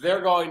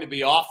 they're going to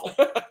be awful.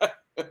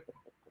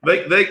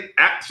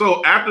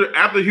 So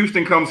after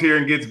Houston comes here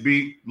and gets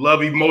beat,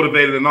 Lovie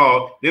motivated and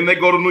all, then they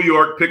go to New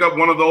York, pick up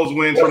one of those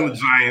wins from the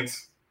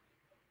Giants.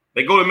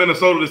 They go to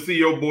Minnesota to see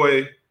your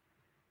boy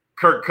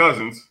Kirk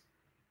Cousins.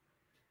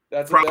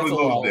 That's probably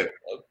lose there.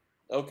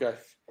 Okay.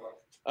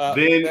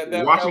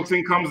 Then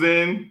Washington comes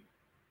in.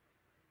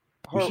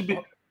 Let's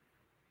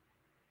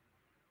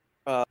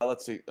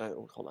see.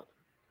 Hold on.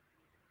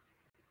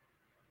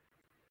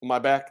 Am I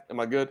back? Am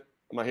I good?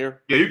 Am I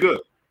here? Yeah, you're good.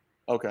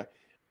 Okay.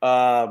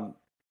 I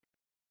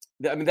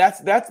mean, that's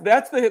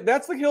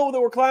the hill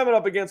that we're climbing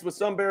up against with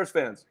some Bears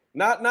fans.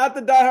 Not the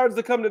diehards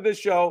that come to this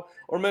show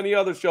or many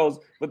other shows,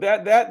 but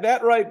that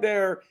right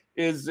there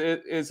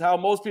is how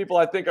most people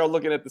I think are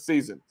looking at the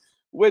season,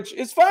 which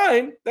is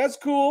fine. That's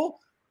cool.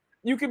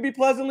 You can be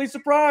pleasantly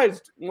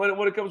surprised when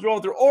it comes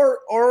rolling through, or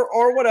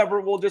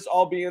whatever. We'll just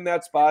all be in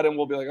that spot, and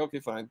we'll be like, okay,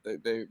 fine.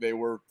 They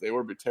were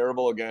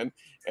terrible again,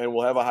 and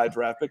we'll have a high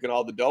draft pick and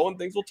all the dough, and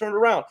things will turn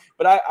around.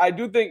 But I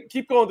do think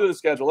keep going through the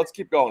schedule. Let's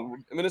keep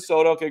going.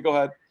 Minnesota, okay, go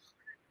ahead.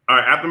 All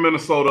right, after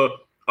Minnesota,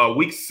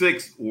 week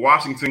 6,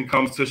 Washington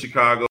comes to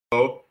Chicago.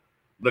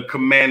 The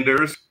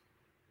Commanders.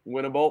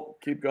 Winnable.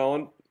 Keep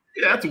going.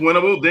 Yeah, that's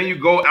winnable. Then you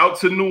go out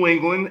to New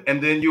England,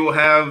 and then you'll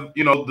have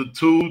the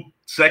 2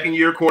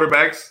 second-year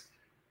quarterbacks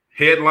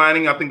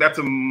headlining. I think that's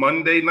a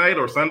Monday night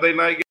or Sunday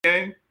night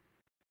game.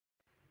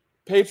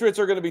 Patriots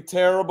are going to be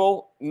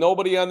terrible.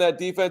 Nobody on that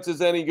defense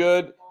is any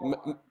good.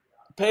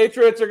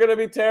 Patriots are going to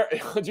be terrible.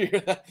 Did you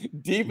hear that?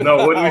 Deep.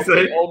 No, what did we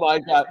say? Oh my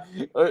God!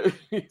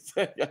 He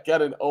said, "I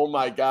got an oh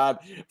my God"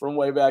 from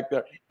way back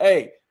there.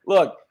 Hey,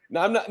 look,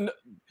 now I'm not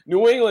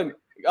New England.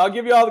 I'll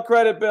give you all the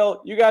credit,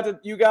 Bill. You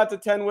got to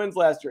 10 wins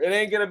last year. It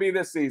ain't going to be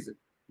this season.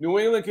 New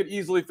England could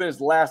easily finish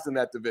last in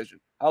that division.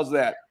 How's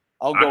that?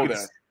 I'll go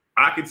there.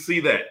 I could see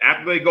that.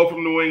 After they go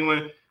from New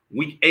England,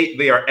 week 8,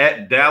 they are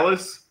at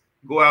Dallas.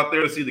 Go out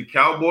there to see the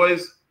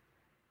Cowboys.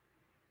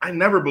 I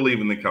never believe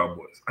in the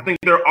Cowboys. I think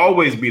they're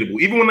always beatable.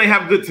 Even when they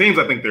have good teams,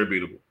 I think they're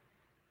beatable.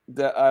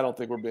 I don't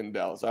think we're beating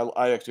Dallas.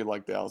 I actually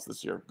like Dallas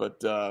this year.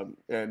 But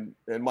and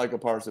Micah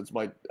Parsons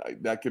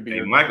that could be.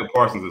 And Micah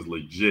Parsons is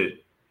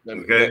legit.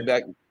 Okay.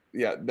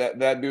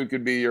 That dude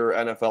could be your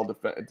NFL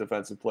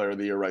defensive player of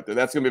the year right there.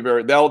 That's gonna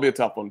be that'll be a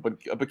tough one.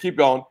 But keep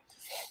going.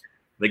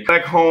 They come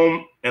back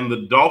home, and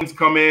the Dolphins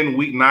come in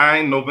week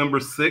 9, November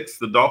 6th.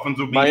 The Dolphins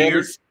will be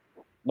here.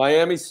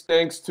 Miami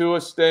stinks.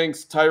 Tua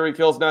stinks. Tyreek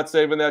Hill's not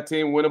saving that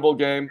team. Winnable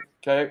game.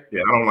 Okay.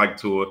 Yeah, I don't like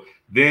Tua.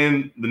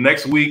 Then the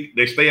next week,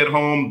 they stay at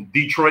home.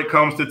 Detroit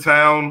comes to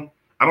town.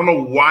 I don't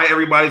know why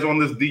everybody's on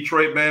this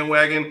Detroit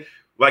bandwagon.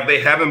 Like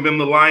they haven't been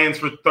the Lions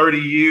for 30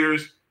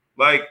 years.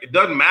 Like it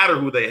doesn't matter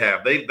who they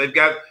have. They've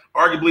got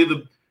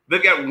arguably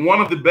they've got one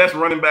of the best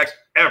running backs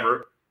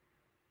ever.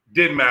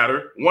 Didn't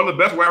matter. One of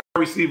the best wide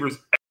receivers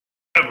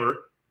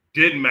ever.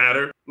 Didn't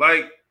matter.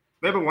 Like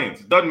they're the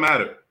Lions. Doesn't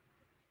matter.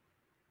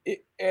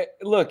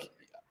 Look,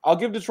 I'll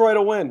give Detroit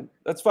a win.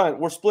 That's fine.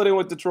 We're splitting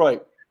with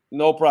Detroit.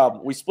 No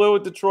problem. We split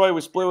with Detroit.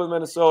 We split with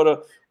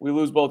Minnesota. We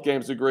lose both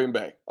games to Green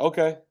Bay.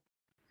 Okay.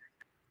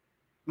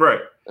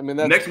 Right. I mean,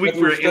 next week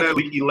we're in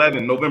week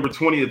 11, November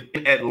 20th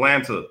in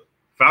Atlanta.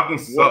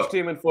 Falcons suck. Worst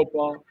team in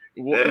football.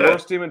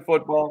 Worst team in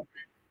football.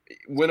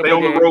 Winnable Stay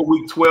on the road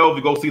week 12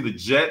 to go see the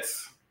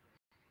Jets.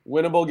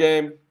 Winnable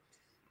game.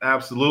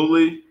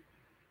 Absolutely.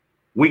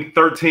 Week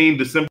 13,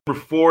 December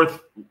 4th,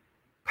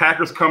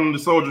 Packers come to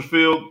Soldier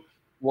Field.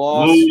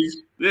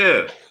 Lose.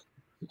 Yeah.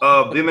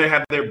 Then they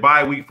have their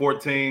bye week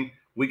 14.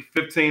 Week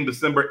 15,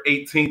 December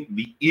 18th,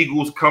 the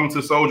Eagles come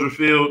to Soldier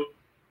Field.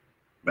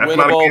 That's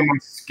not a game I'm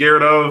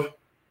scared of.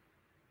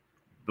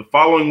 The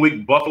following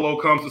week, Buffalo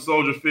comes to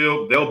Soldier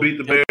Field. They'll beat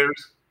the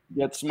Bears.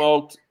 Get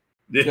smoked.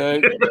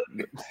 Okay.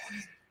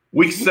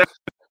 Week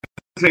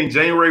 17,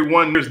 January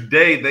 1, New Year's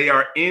Day, they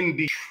are in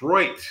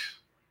Detroit.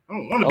 I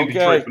don't want to be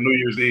Detroit for New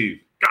Year's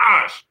Eve.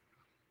 Gosh.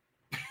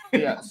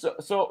 Yeah,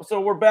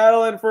 so we're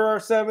battling for our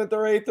 7th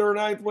or 8th or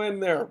 9th win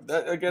there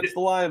against the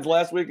Lions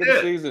last week of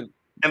the season.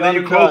 And then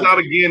you close out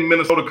again,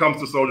 Minnesota comes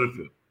to Soldier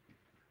Field.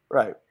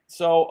 Right.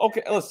 So,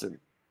 okay, listen.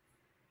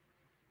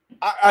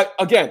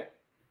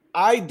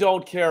 I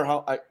don't care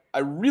I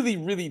really,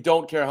 really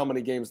don't care how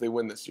many games they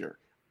win this year.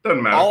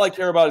 Doesn't matter. All I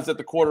care about is that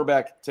the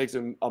quarterback takes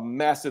a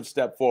massive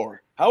step forward.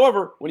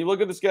 However, when you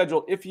look at the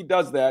schedule, if he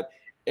does that,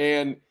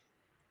 and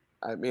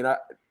I mean,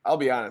 I'll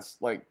be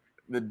honest, like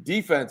the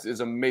defense is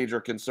a major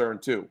concern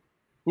too.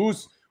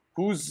 Who's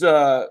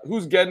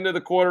getting to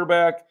the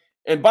quarterback?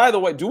 And by the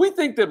way, do we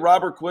think that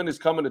Robert Quinn is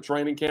coming to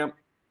training camp?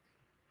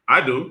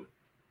 I do.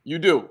 You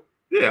do?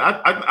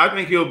 Yeah, I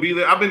think he'll be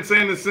there. I've been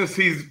saying this since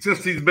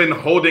he's been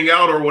holding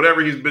out or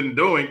whatever he's been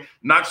doing,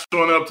 not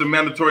showing up to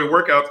mandatory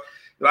workouts.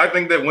 But I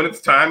think that when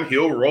it's time,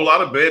 he'll roll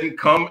out of bed and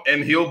come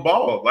and he'll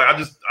ball. Like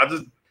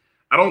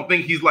I don't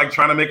think he's like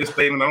trying to make a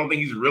statement. I don't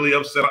think he's really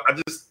upset.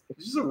 He's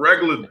just a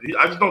regular.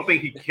 I just don't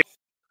think he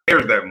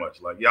cares that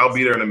much. Like, yeah, I'll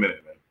be there in a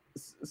minute, man.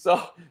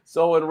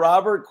 So when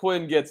Robert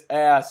Quinn gets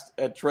asked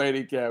at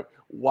training camp,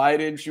 why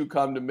didn't you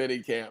come to mini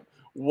camp?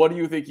 What do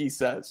you think he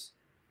says?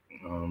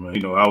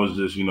 I was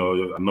just, I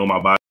know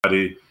my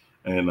body,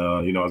 and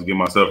I was getting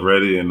myself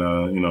ready, and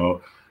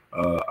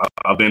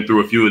I've been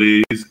through a few of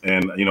these,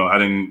 and I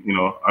didn't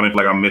feel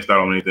like I missed out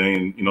on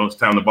anything. And, it's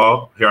time to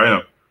ball. Here I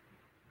am.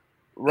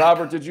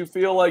 Robert, did you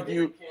feel like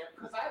you?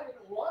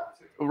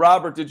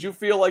 Robert, did you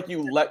feel like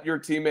you let your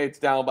teammates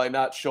down by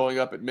not showing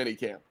up at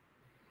minicamp?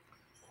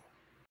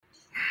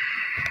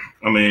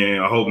 I mean,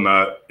 I hope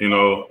not.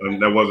 And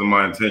that wasn't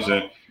my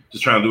intention.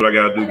 Just trying to do what I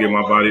got to do, get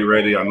my body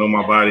ready. I know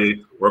my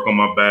body, work on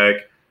my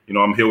back.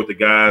 I'm here with the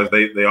guys.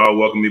 They all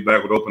welcome me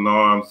back with open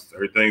arms.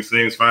 Everything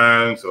seems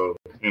fine. So,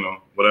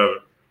 whatever.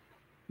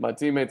 My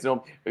teammates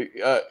don't.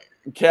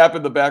 Cap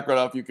in the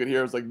background, if you could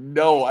hear, was like,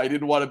 no, I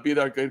didn't want to be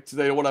there because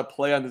they don't want to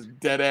play on this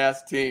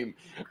dead-ass team.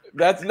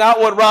 That's not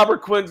what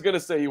Robert Quinn's going to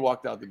say. He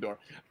walked out the door.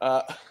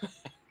 I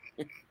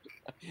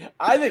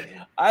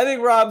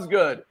think Rob's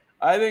good.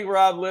 I think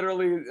Rob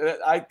literally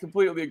 – I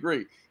completely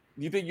agree.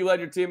 Do you think you let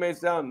your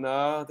teammates down?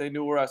 No, they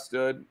knew where I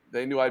stood.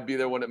 They knew I'd be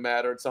there when it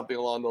mattered, something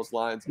along those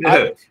lines.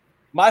 Yeah.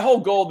 My whole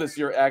goal this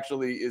year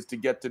actually is to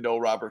get to know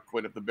Robert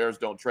Quinn if the Bears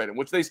don't trade him,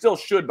 which they still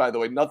should, by the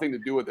way. Nothing to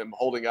do with him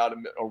holding out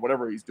or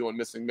whatever he's doing,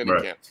 missing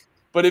minicamp. Right.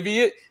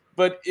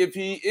 But if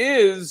he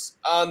is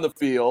on the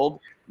field,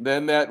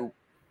 then that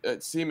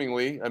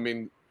seemingly,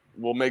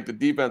 will make the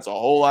defense a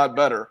whole lot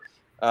better.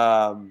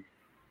 But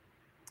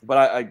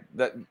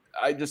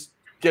I just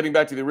getting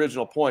back to the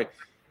original point.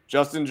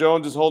 Justin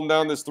Jones is holding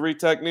down this 3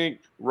 technique.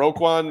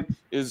 Roquan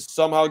is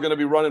somehow going to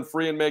be running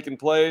free and making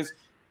plays.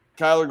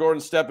 Kyler Gordon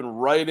stepping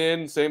right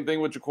in. Same thing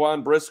with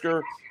Jaquan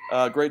Brisker.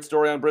 Great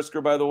story on Brisker,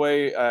 by the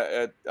way,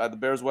 at the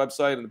Bears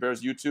website and the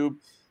Bears YouTube.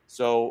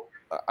 So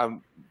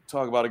I'm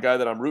talking about a guy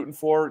that I'm rooting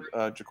for.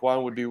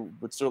 Jaquan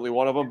would certainly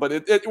one of them.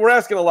 But we're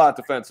asking a lot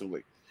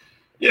defensively.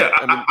 Yeah,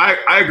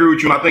 I agree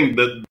with you. I think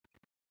that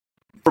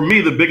for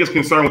me, the biggest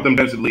concern with them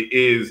defensively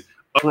is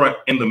up front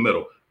in the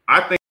middle.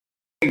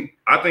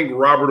 I think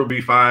Robert will be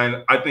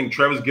fine. I think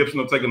Travis Gibson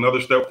will take another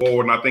step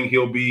forward, and I think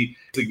he'll be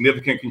a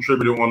significant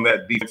contributor on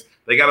that defense.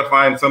 They got to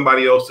find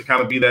somebody else to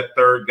kind of be that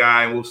third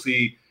guy, and we'll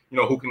see,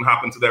 who can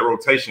hop into that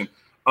rotation.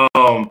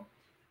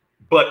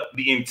 But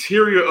the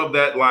interior of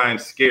that line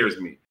scares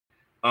me.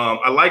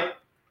 I like,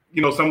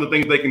 some of the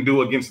things they can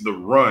do against the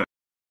run,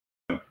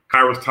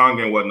 Kairos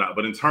Tonga and whatnot.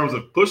 But in terms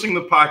of pushing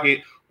the pocket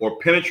or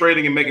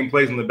penetrating and making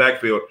plays in the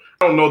backfield,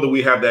 I don't know that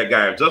we have that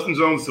guy. If Justin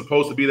Jones is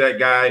supposed to be that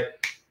guy,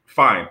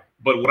 fine.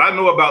 But what I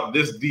know about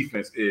this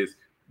defense is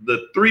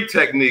the 3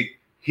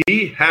 technique,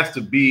 he has to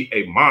be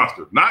a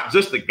monster, not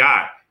just a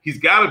guy. He's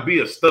got to be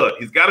a stud.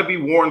 He's got to be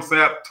Warren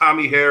Sapp,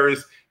 Tommy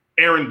Harris,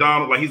 Aaron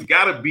Donald. Like, he's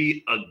got to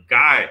be a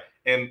guy.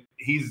 And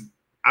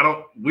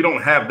we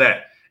don't have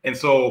that. And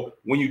so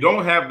when you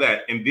don't have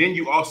that, and then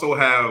you also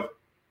have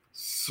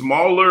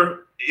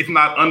smaller, if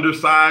not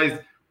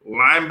undersized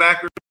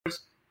linebackers,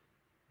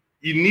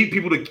 you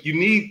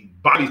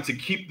need bodies to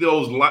keep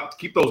those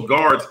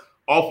guards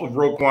off of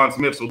Roquan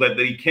Smith so that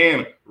they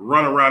can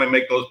run around and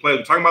make those plays.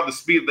 We're talking about the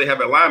speed that they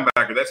have at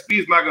linebacker. That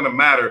speed is not going to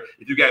matter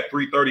if you got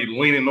 330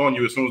 leaning on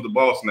you as soon as the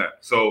ball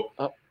snaps. So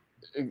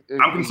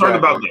I'm concerned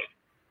about that.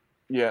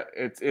 Yeah,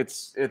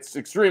 it's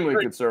extremely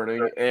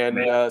concerning.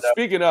 And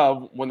speaking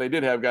of, when they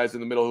did have guys in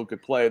the middle who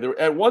could play,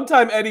 at one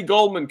time Eddie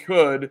Goldman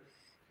could,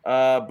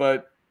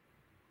 but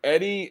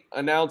Eddie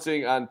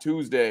announcing on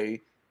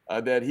Tuesday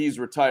that he's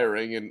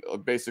retiring, and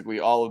basically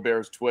all of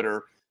Bears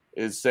Twitter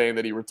is saying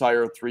that he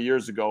retired 3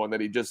 years ago and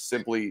that he just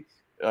simply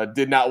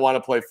did not want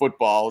to play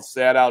football.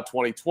 Sat out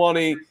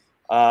 2020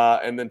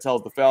 and then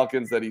tells the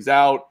Falcons that he's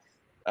out.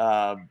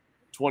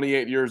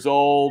 28 years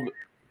old.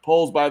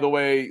 Poles, by the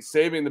way,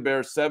 saving the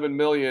Bears $7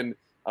 million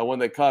when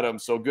they cut him.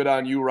 So good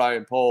on you,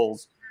 Ryan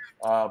Poles.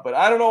 But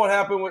I don't know what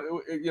happened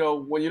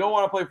when you don't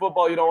want to play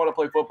football, you don't want to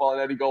play football.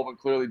 And Eddie Goldman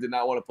clearly did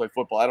not want to play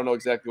football. I don't know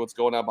exactly what's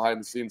going on behind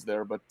the scenes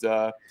there, but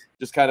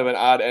just kind of an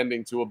odd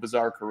ending to a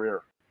bizarre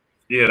career.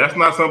 Yeah, that's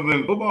not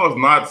something. Football is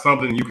not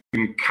something you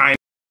can kind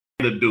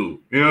of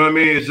do. You know what I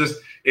mean?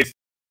 It's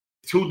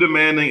too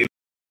demanding.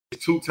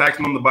 It's too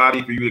taxing on the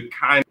body for you to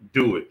kind of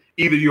do it.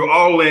 Either you're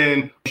all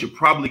in, you should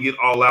probably get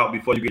all out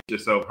before you get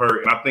yourself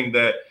hurt. And I think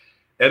that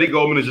Eddie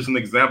Goldman is just an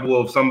example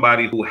of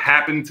somebody who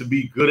happened to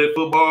be good at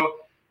football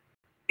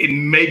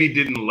and maybe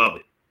didn't love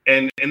it.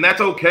 And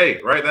that's okay,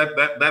 right?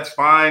 That's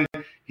fine.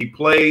 He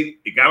played.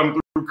 It got him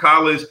through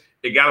college.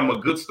 It got him a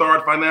good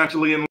start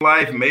financially in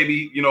life.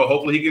 Maybe,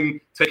 hopefully he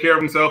can take care of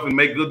himself and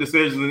make good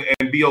decisions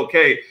and be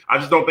okay. I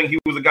just don't think he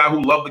was a guy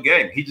who loved the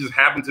game. He just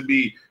happened to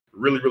be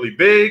really, really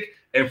big.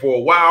 And for a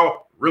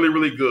while, really,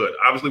 really good.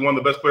 Obviously, one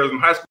of the best players in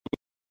high school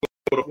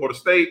for Florida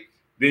State.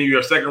 Then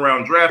you're a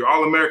second-round draft. You're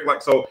All-American.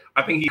 So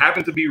I think he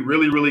happened to be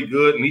really, really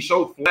good. And he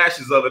showed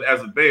flashes of it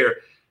as a Bear.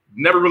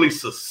 Never really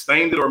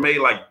sustained it or made,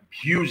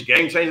 huge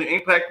game-changing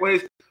impact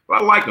plays.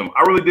 But I like him.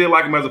 I really did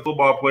like him as a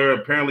football player.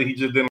 Apparently, he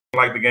just didn't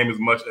like the game as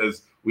much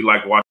as we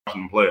like watching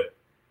him play it.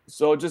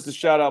 So just to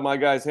shout out my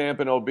guys, Hamp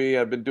and OB.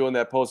 I've been doing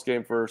that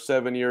post-game for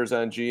 7 years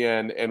on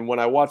GN. And when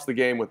I watch the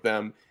game with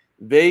them,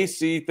 they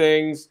see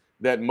things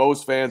that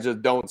most fans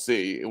just don't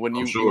see.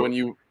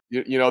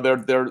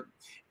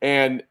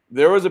 And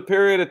there was a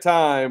period of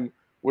time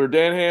where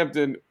Dan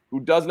Hampton, who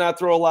does not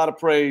throw a lot of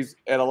praise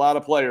at a lot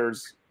of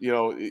players,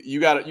 you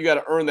got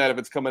to earn that if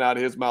it's coming out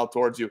of his mouth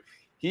towards you.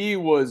 He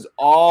was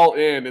all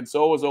in, and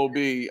so was OB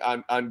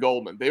on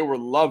Goldman. They were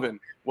loving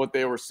what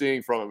they were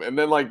seeing from him. And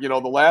then,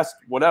 the last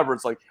whatever,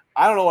 it's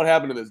I don't know what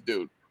happened to this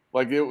dude.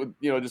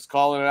 Just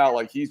calling it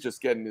out he's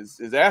just getting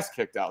his ass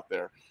kicked out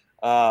there.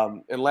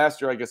 And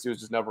last year, I guess he was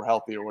just never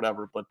healthy or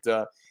whatever. But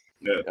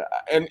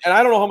and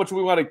I don't know how much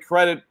we want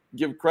to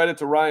give credit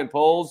to Ryan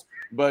Poles,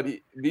 but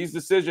these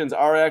decisions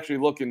are actually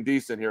looking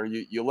decent here.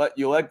 You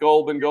let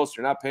Goldman go, so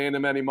you're not paying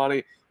him any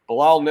money.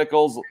 Bilal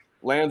Nichols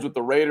lands with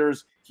the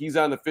Raiders. He's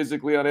on the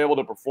physically unable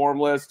to perform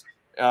list.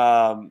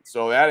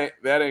 So that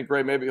ain't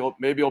great. Maybe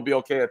he'll be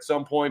okay at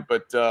some point,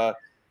 but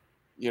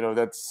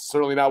that's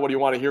certainly not what you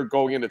want to hear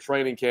going into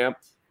training camp.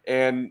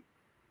 And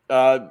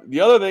the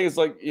other thing is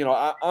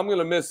I'm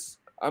gonna miss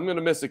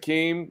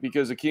Akeem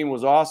because Akeem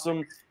was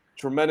awesome,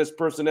 tremendous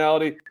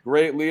personality,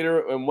 great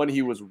leader, and when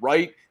he was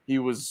right, he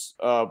was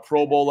a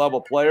Pro Bowl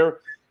level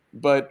player.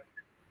 But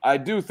I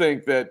do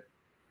think that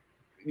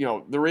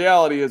the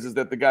reality is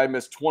that the guy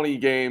missed 20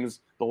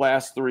 games the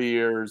last 3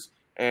 years,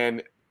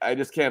 and I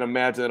just can't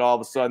imagine that all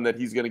of a sudden that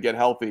he's going to get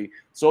healthy.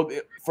 So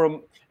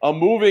from a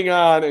moving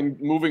on and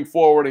moving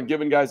forward and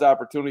giving guys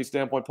opportunity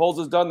standpoint, Poles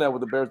has done that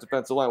with the Bears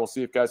defensive line. We'll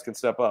see if guys can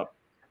step up.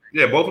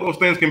 Yeah, both of those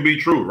things can be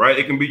true, right?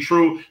 It can be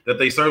true that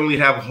they certainly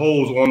have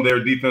holes on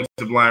their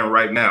defensive line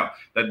right now.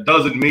 That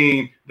doesn't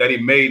mean that he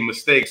made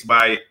mistakes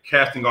by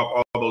casting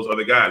off all those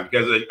other guys.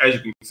 Because as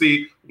you can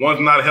see, one's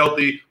not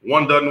healthy,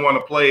 one doesn't want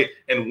to play,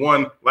 and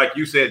one, like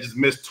you said, just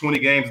missed 20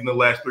 games in the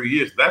last 3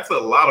 years. That's a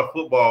lot of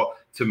football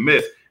to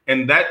miss.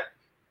 And that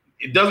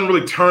it doesn't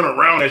really turn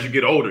around as you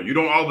get older. You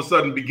don't all of a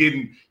sudden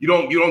you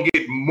don't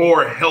get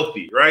more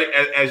healthy, right?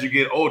 As you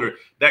get older.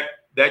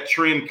 That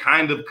trend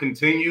kind of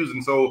continues.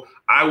 And so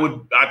I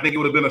think it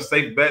would have been a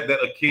safe bet that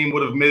Akeem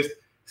would have missed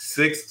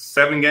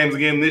 6-7 games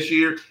again this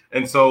year.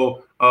 And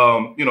so,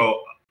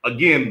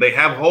 again, they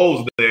have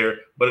holes there,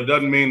 but it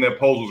doesn't mean that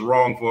Poles was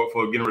wrong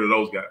for getting rid of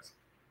those guys.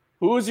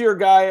 Who's your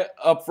guy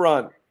up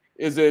front?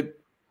 Is it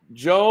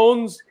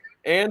Jones,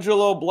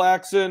 Angelo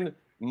Blackson,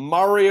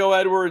 Mario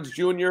Edwards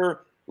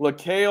Jr.,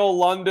 LaCale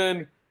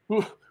London?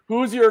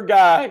 Who's your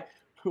guy?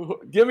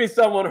 Give me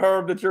someone,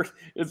 Herb, that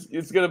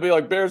it's going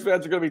to be Bears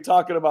fans are going to be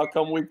talking about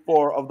come week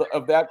 4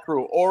 of that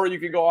crew. Or you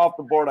could go off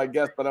the board, I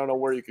guess, but I don't know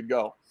where you could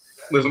go.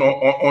 Listen,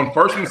 on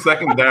first and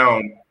second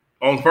down,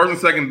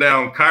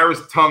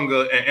 Khyiris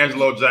Tonga and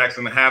Angelo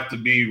Jackson have to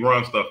be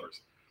run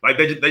stuffers.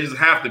 They just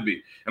have to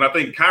be. And I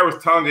think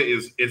Khyiris Tonga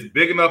is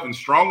big enough and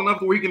strong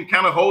enough where he can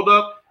kind of hold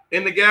up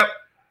in the gap.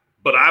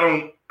 But I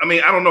don't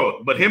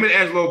know. But him and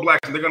Angelo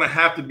Blackson, they're going to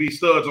have to be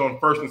studs on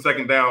first and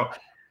second down.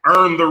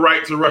 Earn the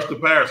right to rush the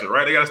passer,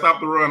 right? They got to stop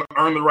the run,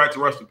 earn the right to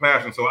rush the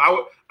passer. So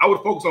I would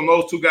focus on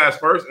those two guys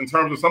first in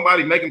terms of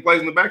somebody making plays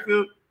in the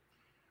backfield.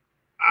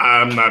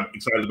 I'm not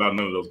excited about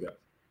none of those guys.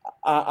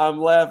 I'm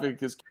laughing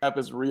because Cap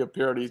has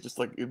reappeared. He's just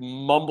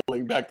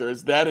mumbling back there.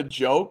 Is that a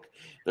joke?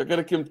 They're going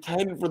to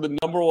contend for the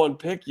number 1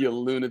 pick, you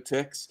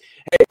lunatics.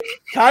 Hey,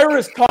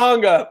 Khyiris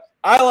Tonga.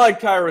 I like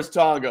Khyiris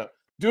Tonga.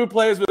 Dude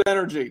plays with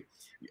energy.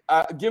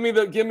 Give me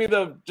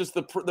the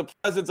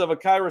presence of a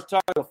Khyiris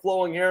Tonga,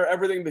 flowing hair,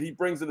 everything that he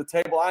brings to the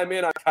table. I'm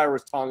in on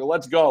Khyiris Tonga.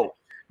 Let's go.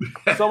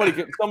 Somebody's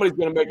going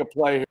to make a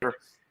play here.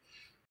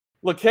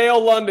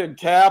 LaCale London,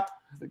 Cap.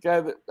 The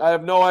guy that I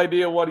have no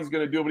idea what he's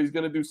going to do, but he's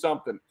going to do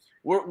something.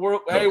 We're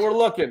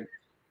looking.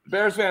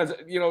 Bears fans,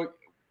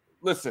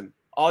 listen,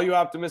 all you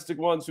optimistic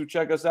ones who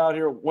check us out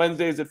here,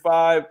 Wednesdays at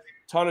 5,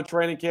 ton of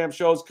training camp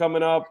shows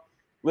coming up.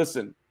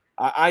 Listen,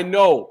 I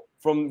know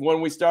from when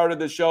we started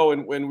the show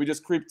and when we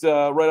just creeped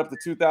right up to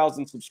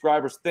 2,000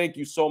 subscribers. Thank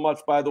you so much,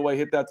 by the way.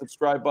 Hit that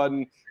subscribe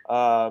button.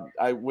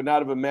 I would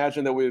not have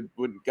imagined that we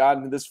would have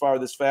gotten this far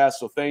this fast,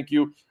 so thank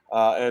you.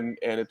 And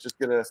it's just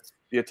going to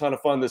be a ton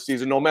of fun this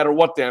season, no matter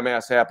what damn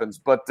ass happens.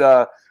 But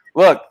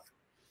look,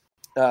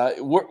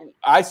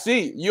 I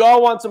see you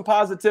all want some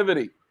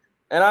positivity,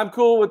 and I'm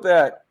cool with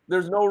that.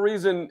 There's no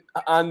reason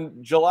on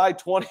July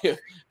 20th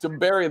to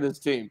bury this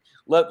team.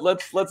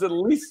 Let's at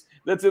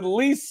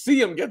least see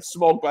them get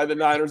smoked by the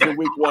Niners in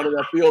week 1 of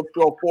that field,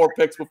 throw 4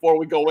 picks before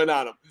we go in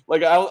on them.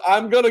 Like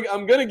I'm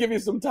gonna give you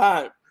some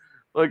time.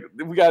 Like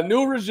we got a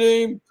new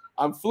regime.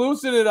 I'm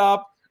flusing it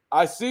up.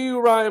 I see you,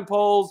 Ryan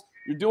Poles.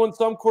 You're doing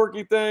some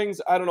quirky things.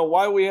 I don't know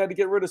why we had to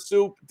get rid of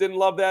Soup. Didn't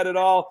love that at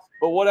all.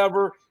 But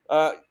whatever.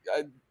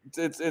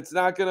 It's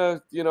not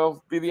gonna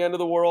be the end of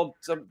the world.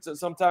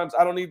 Sometimes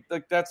I don't need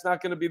that's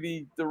not gonna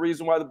be the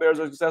reason why the Bears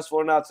are successful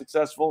or not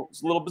successful.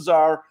 It's a little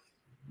bizarre,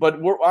 but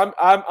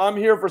I'm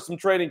here for some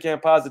training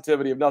camp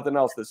positivity, if nothing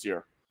else, this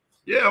year.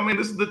 Yeah, I mean,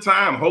 this is the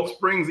time. Hope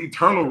springs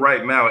eternal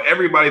right now.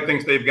 Everybody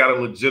thinks they've got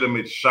a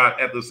legitimate shot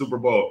at the Super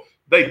Bowl.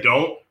 They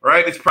don't,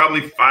 right? It's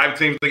probably 5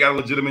 teams that got a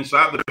legitimate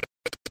shot. They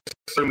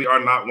certainly are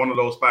not one of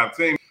those 5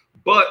 teams,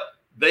 but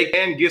they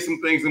can get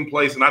some things in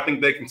place, and I think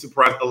they can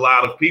surprise a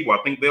lot of people. I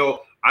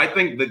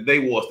think that they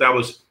will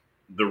establish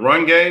the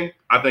run game.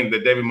 I think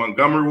that David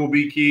Montgomery will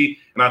be key,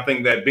 and I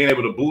think that being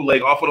able to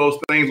bootleg off of those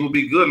things will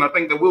be good. And I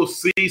think that we'll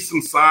see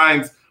some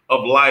signs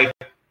of life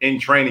in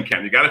training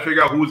camp. You got to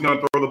figure out who's going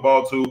to throw the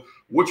ball to,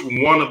 which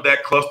one of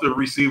that cluster of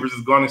receivers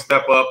is going to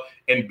step up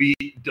and be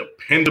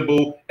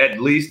dependable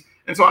at least.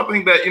 And so I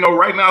think that,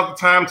 right now is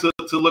the time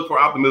to look for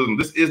optimism.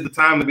 This is the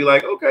time to be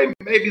like, okay,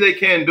 maybe they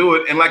can do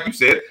it. And like you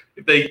said,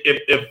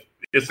 if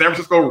San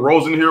Francisco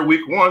rolls in here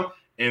week 1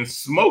 and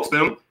smokes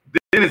them,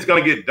 then it's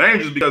going to get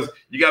dangerous because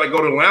you got to go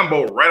to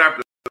Lambeau right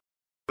after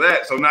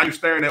that. So now you're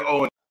staring at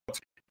 0-2.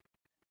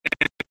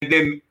 And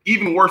then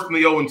even worse than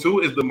the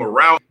 0-2 is the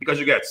morale because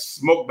you got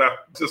smoked by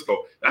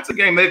Francisco. That's a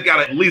game they've got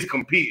to at least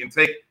compete and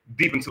take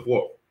deep into the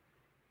fourth.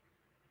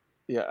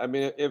 Yeah, I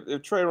mean,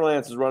 if Trey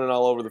Lance is running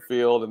all over the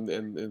field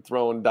and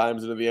throwing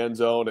dimes into the end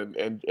zone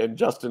and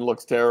Justin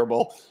looks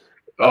terrible.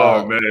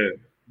 Oh, man.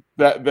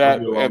 That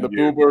and the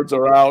Boo Birds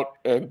are out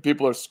and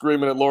people are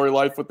screaming at Lori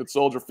Lightfoot that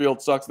Soldier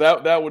Field sucks.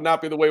 That would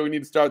not be the way we need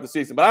to start the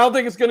season. But I don't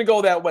think it's going to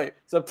go that way.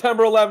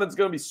 September 11th is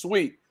going to be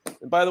sweet.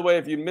 And by the way,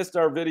 if you missed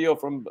our video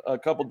from a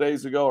couple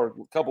days ago or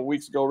a couple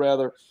weeks ago,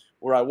 rather,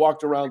 where I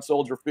walked around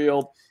Soldier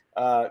Field,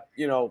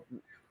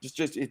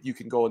 just if you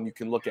can go and you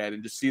can look at it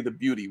and just see the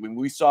beauty. When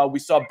we saw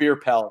beer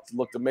pallets, it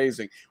looked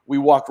amazing. We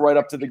walked right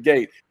up to the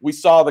gate. We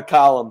saw the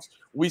columns.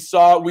 We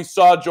saw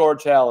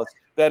George Halas,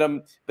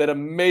 that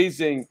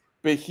amazing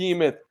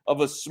behemoth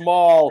of a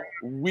small,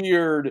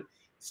 weird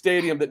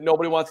stadium that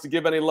nobody wants to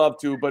give any love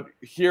to. But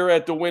here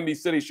at the Windy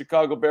City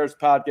Chicago Bears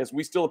podcast,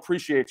 we still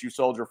appreciate you,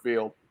 Soldier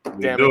Field.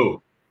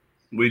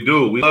 We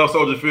do. We love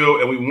Soldier Field,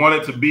 and we want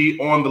it to be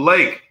on the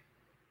lake,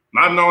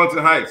 not in Arlington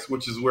Heights,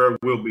 which is where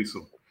it will be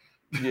soon.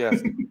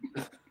 Yes.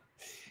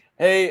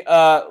 Hey,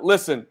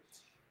 listen,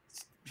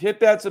 hit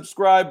that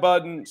subscribe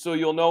button so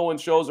you'll know when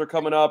shows are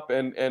coming up.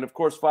 And of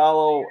course,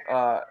 follow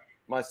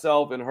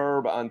myself and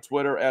Herb on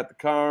Twitter at The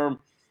Carm.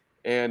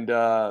 And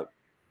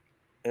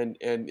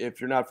if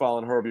you're not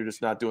following Herb, you're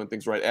just not doing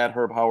things right. At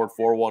Herb Howard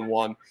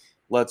 411.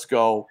 Let's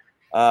go.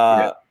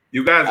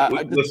 You guys,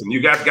 listen,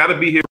 you guys got to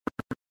be here.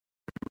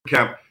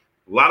 Camp.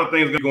 A lot of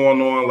things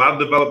going on, a lot of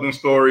developing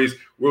stories.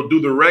 We'll do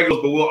the regulars,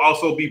 but we'll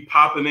also be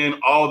popping in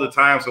all the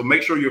time. So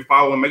make sure you're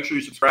following, make sure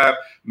you subscribe,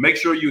 make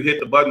sure you hit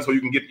the button so you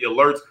can get the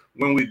alerts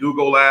when we do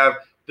go live.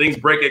 Things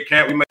break at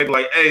camp. We may be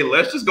like, hey,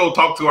 let's just go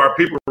talk to our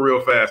people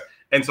real fast.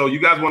 And so you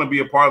guys want to be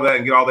a part of that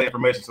and get all the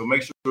information. So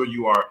make sure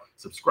you are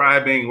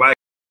subscribing,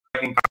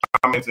 liking,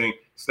 commenting,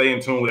 stay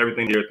in tune with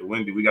everything here at the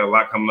Windy. We got a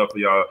lot coming up for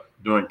y'all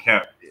during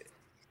camp.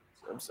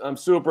 I'm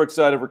super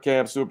excited for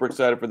camp, super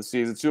excited for the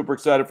season, super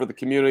excited for the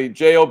community.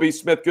 J.O.B.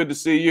 Smith, good to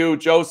see you.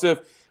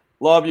 Joseph,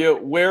 love you.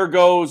 Where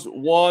goes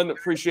one?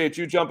 Appreciate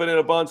you jumping in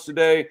a bunch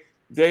today.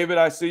 David,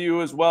 I see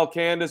you as well.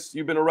 Candace,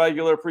 you've been a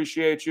regular.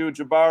 Appreciate you.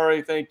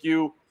 Jabari, thank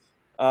you.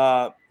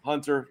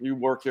 Hunter, you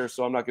work here,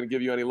 so I'm not going to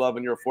give you any love,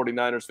 and you're a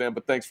 49ers fan,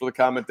 but thanks for the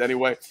comment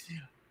anyway.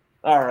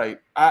 All right.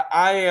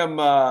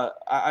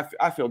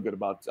 I feel good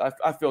about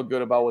I feel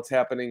good about what's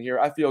happening here.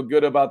 I feel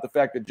good about the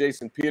fact that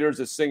Jason Peters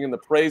is singing the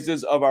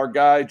praises of our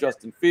guy,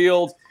 Justin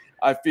Fields.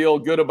 I feel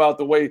good about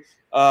the way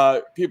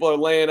people are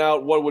laying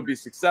out what would be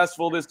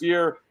successful this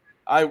year.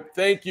 I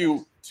thank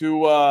you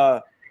to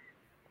I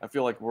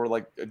feel like we're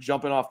like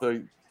jumping off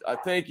the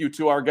thank you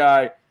to our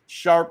guy,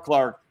 Sharp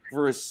Clark,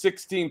 for his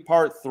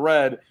 16-part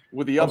thread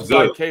with the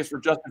upside case for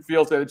Justin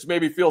Fields. And it just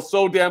made me feel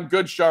so damn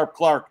good, Sharp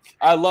Clark.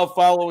 I love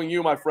following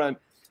you, my friend.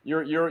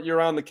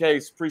 You're on the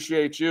case.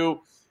 Appreciate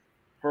you.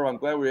 Herb, I'm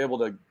glad we were able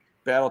to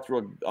battled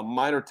through a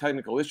minor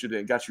technical issue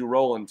that got you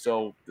rolling.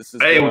 So this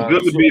is. Hey, it was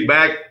good to be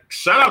back.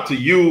 Shout out to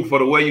you for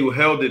the way you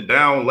held it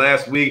down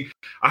last week.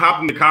 I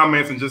hopped in the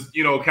comments and just,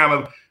 kind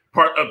of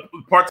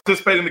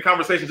participate in the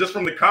conversation just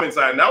from the comment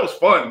side. And that was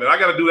fun, man. I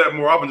got to do that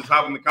more often, just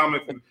hop in the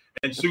comments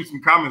and shoot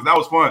some comments. That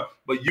was fun.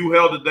 But you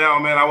held it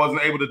down, man. I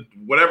wasn't able to,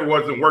 whatever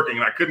wasn't working,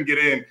 and I couldn't get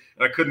in,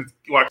 and I couldn't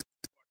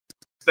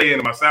stay in,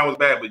 and my sound was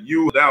bad. But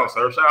you were down,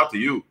 sir. Shout out to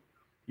you.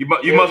 You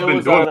must have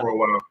been doing it for a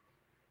while.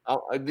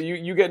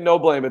 You get no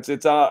blame.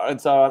 It's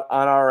on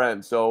our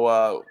end.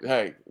 So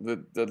hey,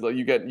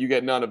 you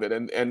get none of it.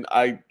 And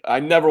I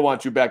never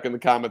want you back in the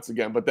comments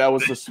again. But that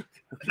was just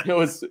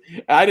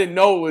I didn't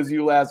know it was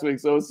you last week,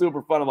 so it was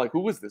super fun. I'm like,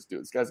 who is this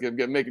dude? This guy's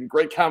making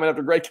great comment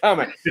after great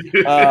comment.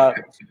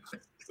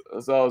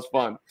 So it was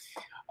fun.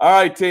 All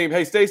right, team.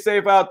 Hey, stay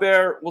safe out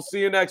there. We'll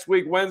see you next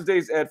week,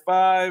 Wednesdays at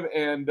 5.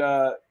 And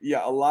a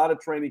lot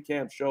of training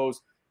camp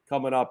shows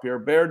coming up here.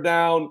 Bear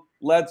down.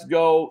 Let's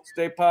go.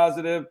 Stay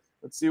positive.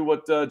 Let's see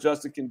what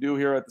Justin can do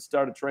here at the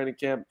start of training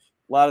camp.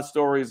 A lot of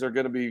stories are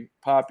going to be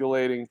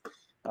populating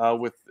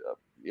with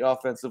the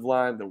offensive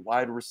line, the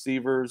wide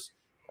receivers.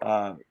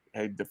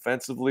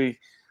 Defensively,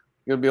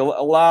 going to be a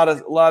lot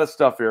of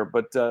stuff here.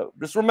 But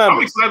just remember,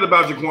 I'm excited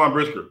about Jaquan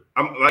Brisker.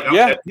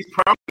 He's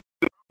probably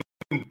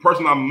the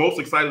person I'm most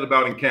excited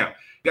about in camp.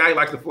 Guy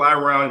likes to fly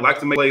around, he likes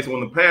to make plays. So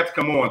when the pads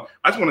come on,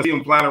 I just want to see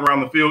him flying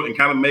around the field and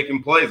kind of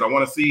making plays. I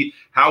want to see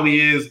how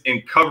he is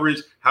in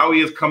coverage, how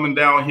he is coming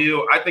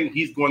downhill. I think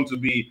he's going to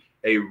be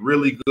a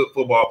really good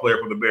football player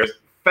for the Bears.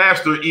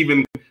 Faster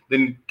even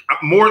than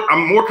I'm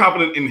more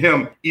confident in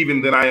him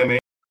even than I am in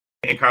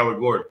Kyler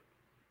Gordon.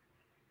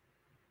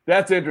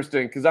 That's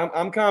interesting because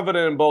I'm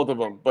confident in both of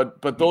them,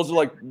 but those are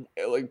like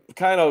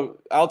kind of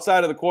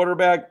outside of the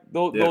quarterback.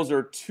 Those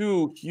are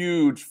two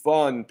huge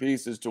fun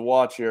pieces to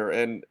watch here,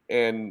 and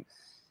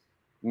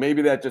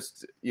maybe that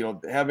just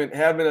having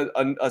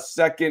a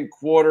second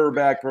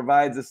quarterback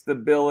provides a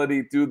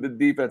stability to the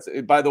defense.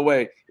 By the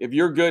way, if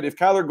you're good, if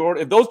Kyler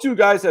Gordon, if those two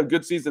guys have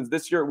good seasons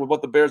this year with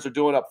what the Bears are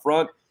doing up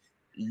front,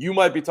 you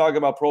might be talking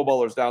about Pro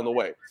Bowlers down the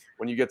way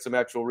when you get some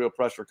actual real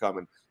pressure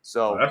coming.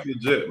 So that's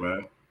legit,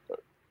 man.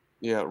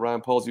 Yeah, Ryan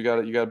Poles, you got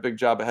a big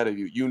job ahead of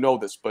you. You know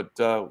this, but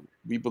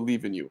we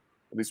believe in you.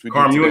 At least we do.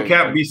 Carm, you and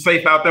Cap, be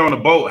safe out there on the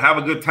boat. Have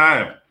a good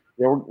time.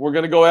 Yeah, we're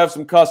going to go have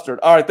some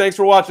custard. All right, thanks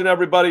for watching,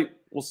 everybody.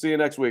 We'll see you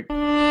next week.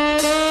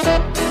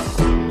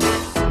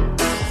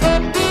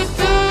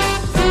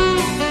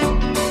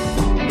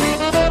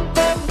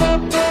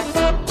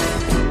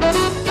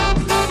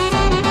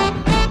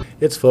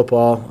 It's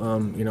football.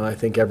 I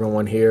think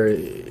everyone here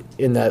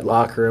in that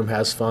locker room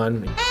has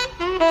fun.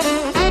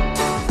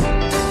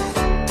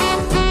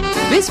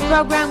 This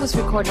program was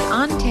recorded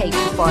on tape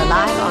for a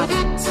live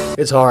audience.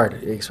 It's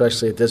hard,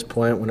 especially at this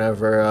point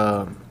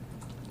whenever,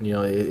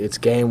 it's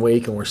game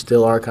week and we're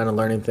still kind of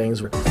learning things.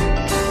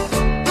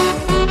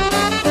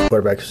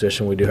 Quarterback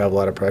position, we do have a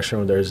lot of pressure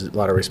and there's a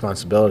lot of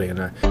responsibility, and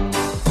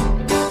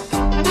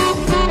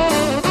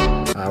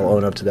I'll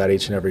own up to that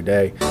each and every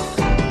day.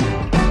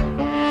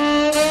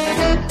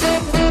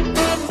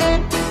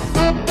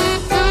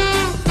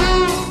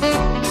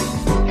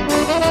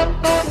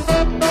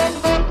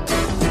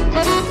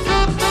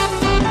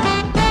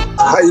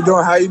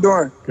 How you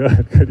doing?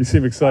 Good. You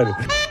seem excited.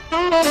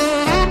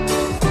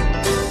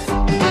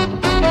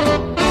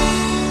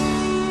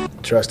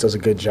 Trust does a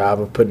good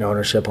job of putting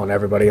ownership on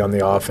everybody on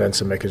the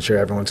offense and making sure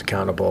everyone's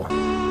accountable.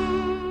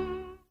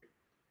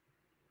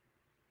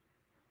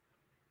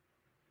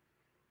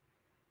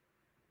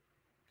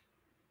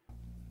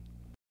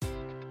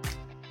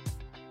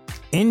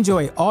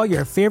 Enjoy all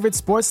your favorite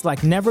sports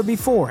like never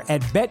before at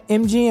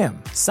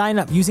BetMGM. Sign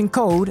up using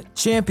code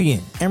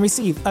CHAMPION and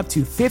receive up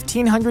to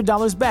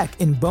 $1,500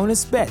 back in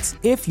bonus bets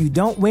if you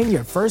don't win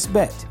your first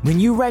bet. When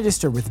you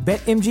register with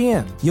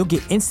BetMGM, you'll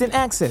get instant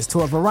access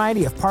to a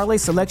variety of parlay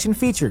selection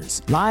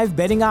features, live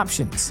betting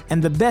options,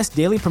 and the best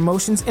daily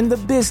promotions in the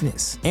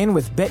business. And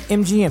with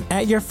BetMGM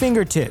at your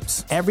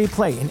fingertips, every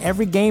play and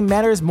every game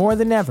matters more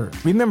than ever.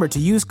 Remember to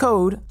use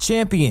code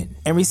CHAMPION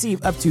and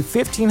receive up to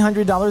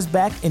 $1,500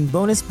 back in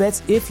bonus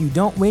bets if you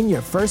don't win your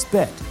first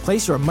bet.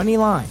 Place your money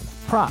line,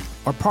 prop,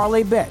 or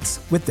parlay bets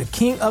with the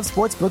king of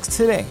sportsbooks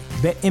today.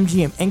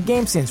 BetMGM and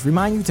GameSense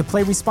remind you to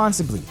play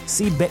responsibly.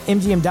 See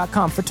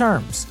BetMGM.com for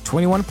terms.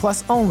 21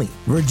 plus only.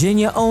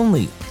 Virginia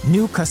only.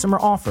 New customer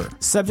offer.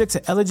 Subject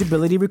to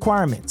eligibility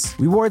requirements.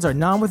 Rewards are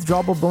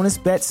non-withdrawable bonus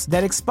bets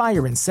that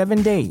expire in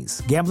 7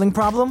 days. Gambling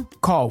problem?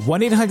 Call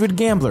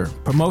 1-800-GAMBLER.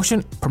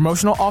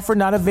 Promotional offer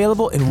not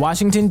available in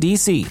Washington,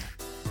 D.C.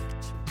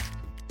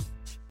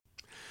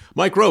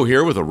 Mike Rowe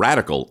here with a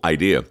radical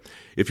idea.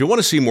 If you want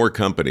to see more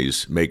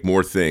companies make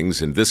more things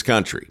in this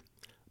country,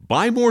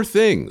 buy more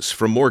things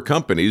from more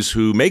companies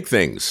who make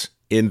things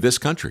in this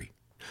country.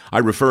 I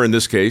refer in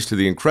this case to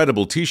the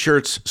incredible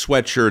t-shirts,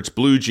 sweatshirts,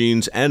 blue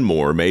jeans, and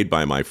more made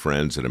by my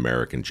friends at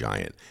American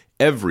Giant.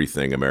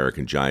 Everything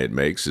American Giant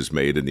makes is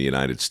made in the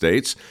United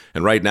States.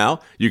 And right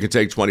now, you can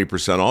take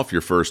 20% off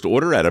your first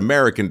order at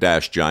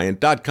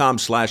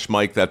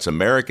American-Giant.com/Mike. That's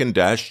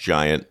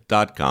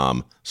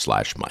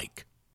American-Giant.com/Mike.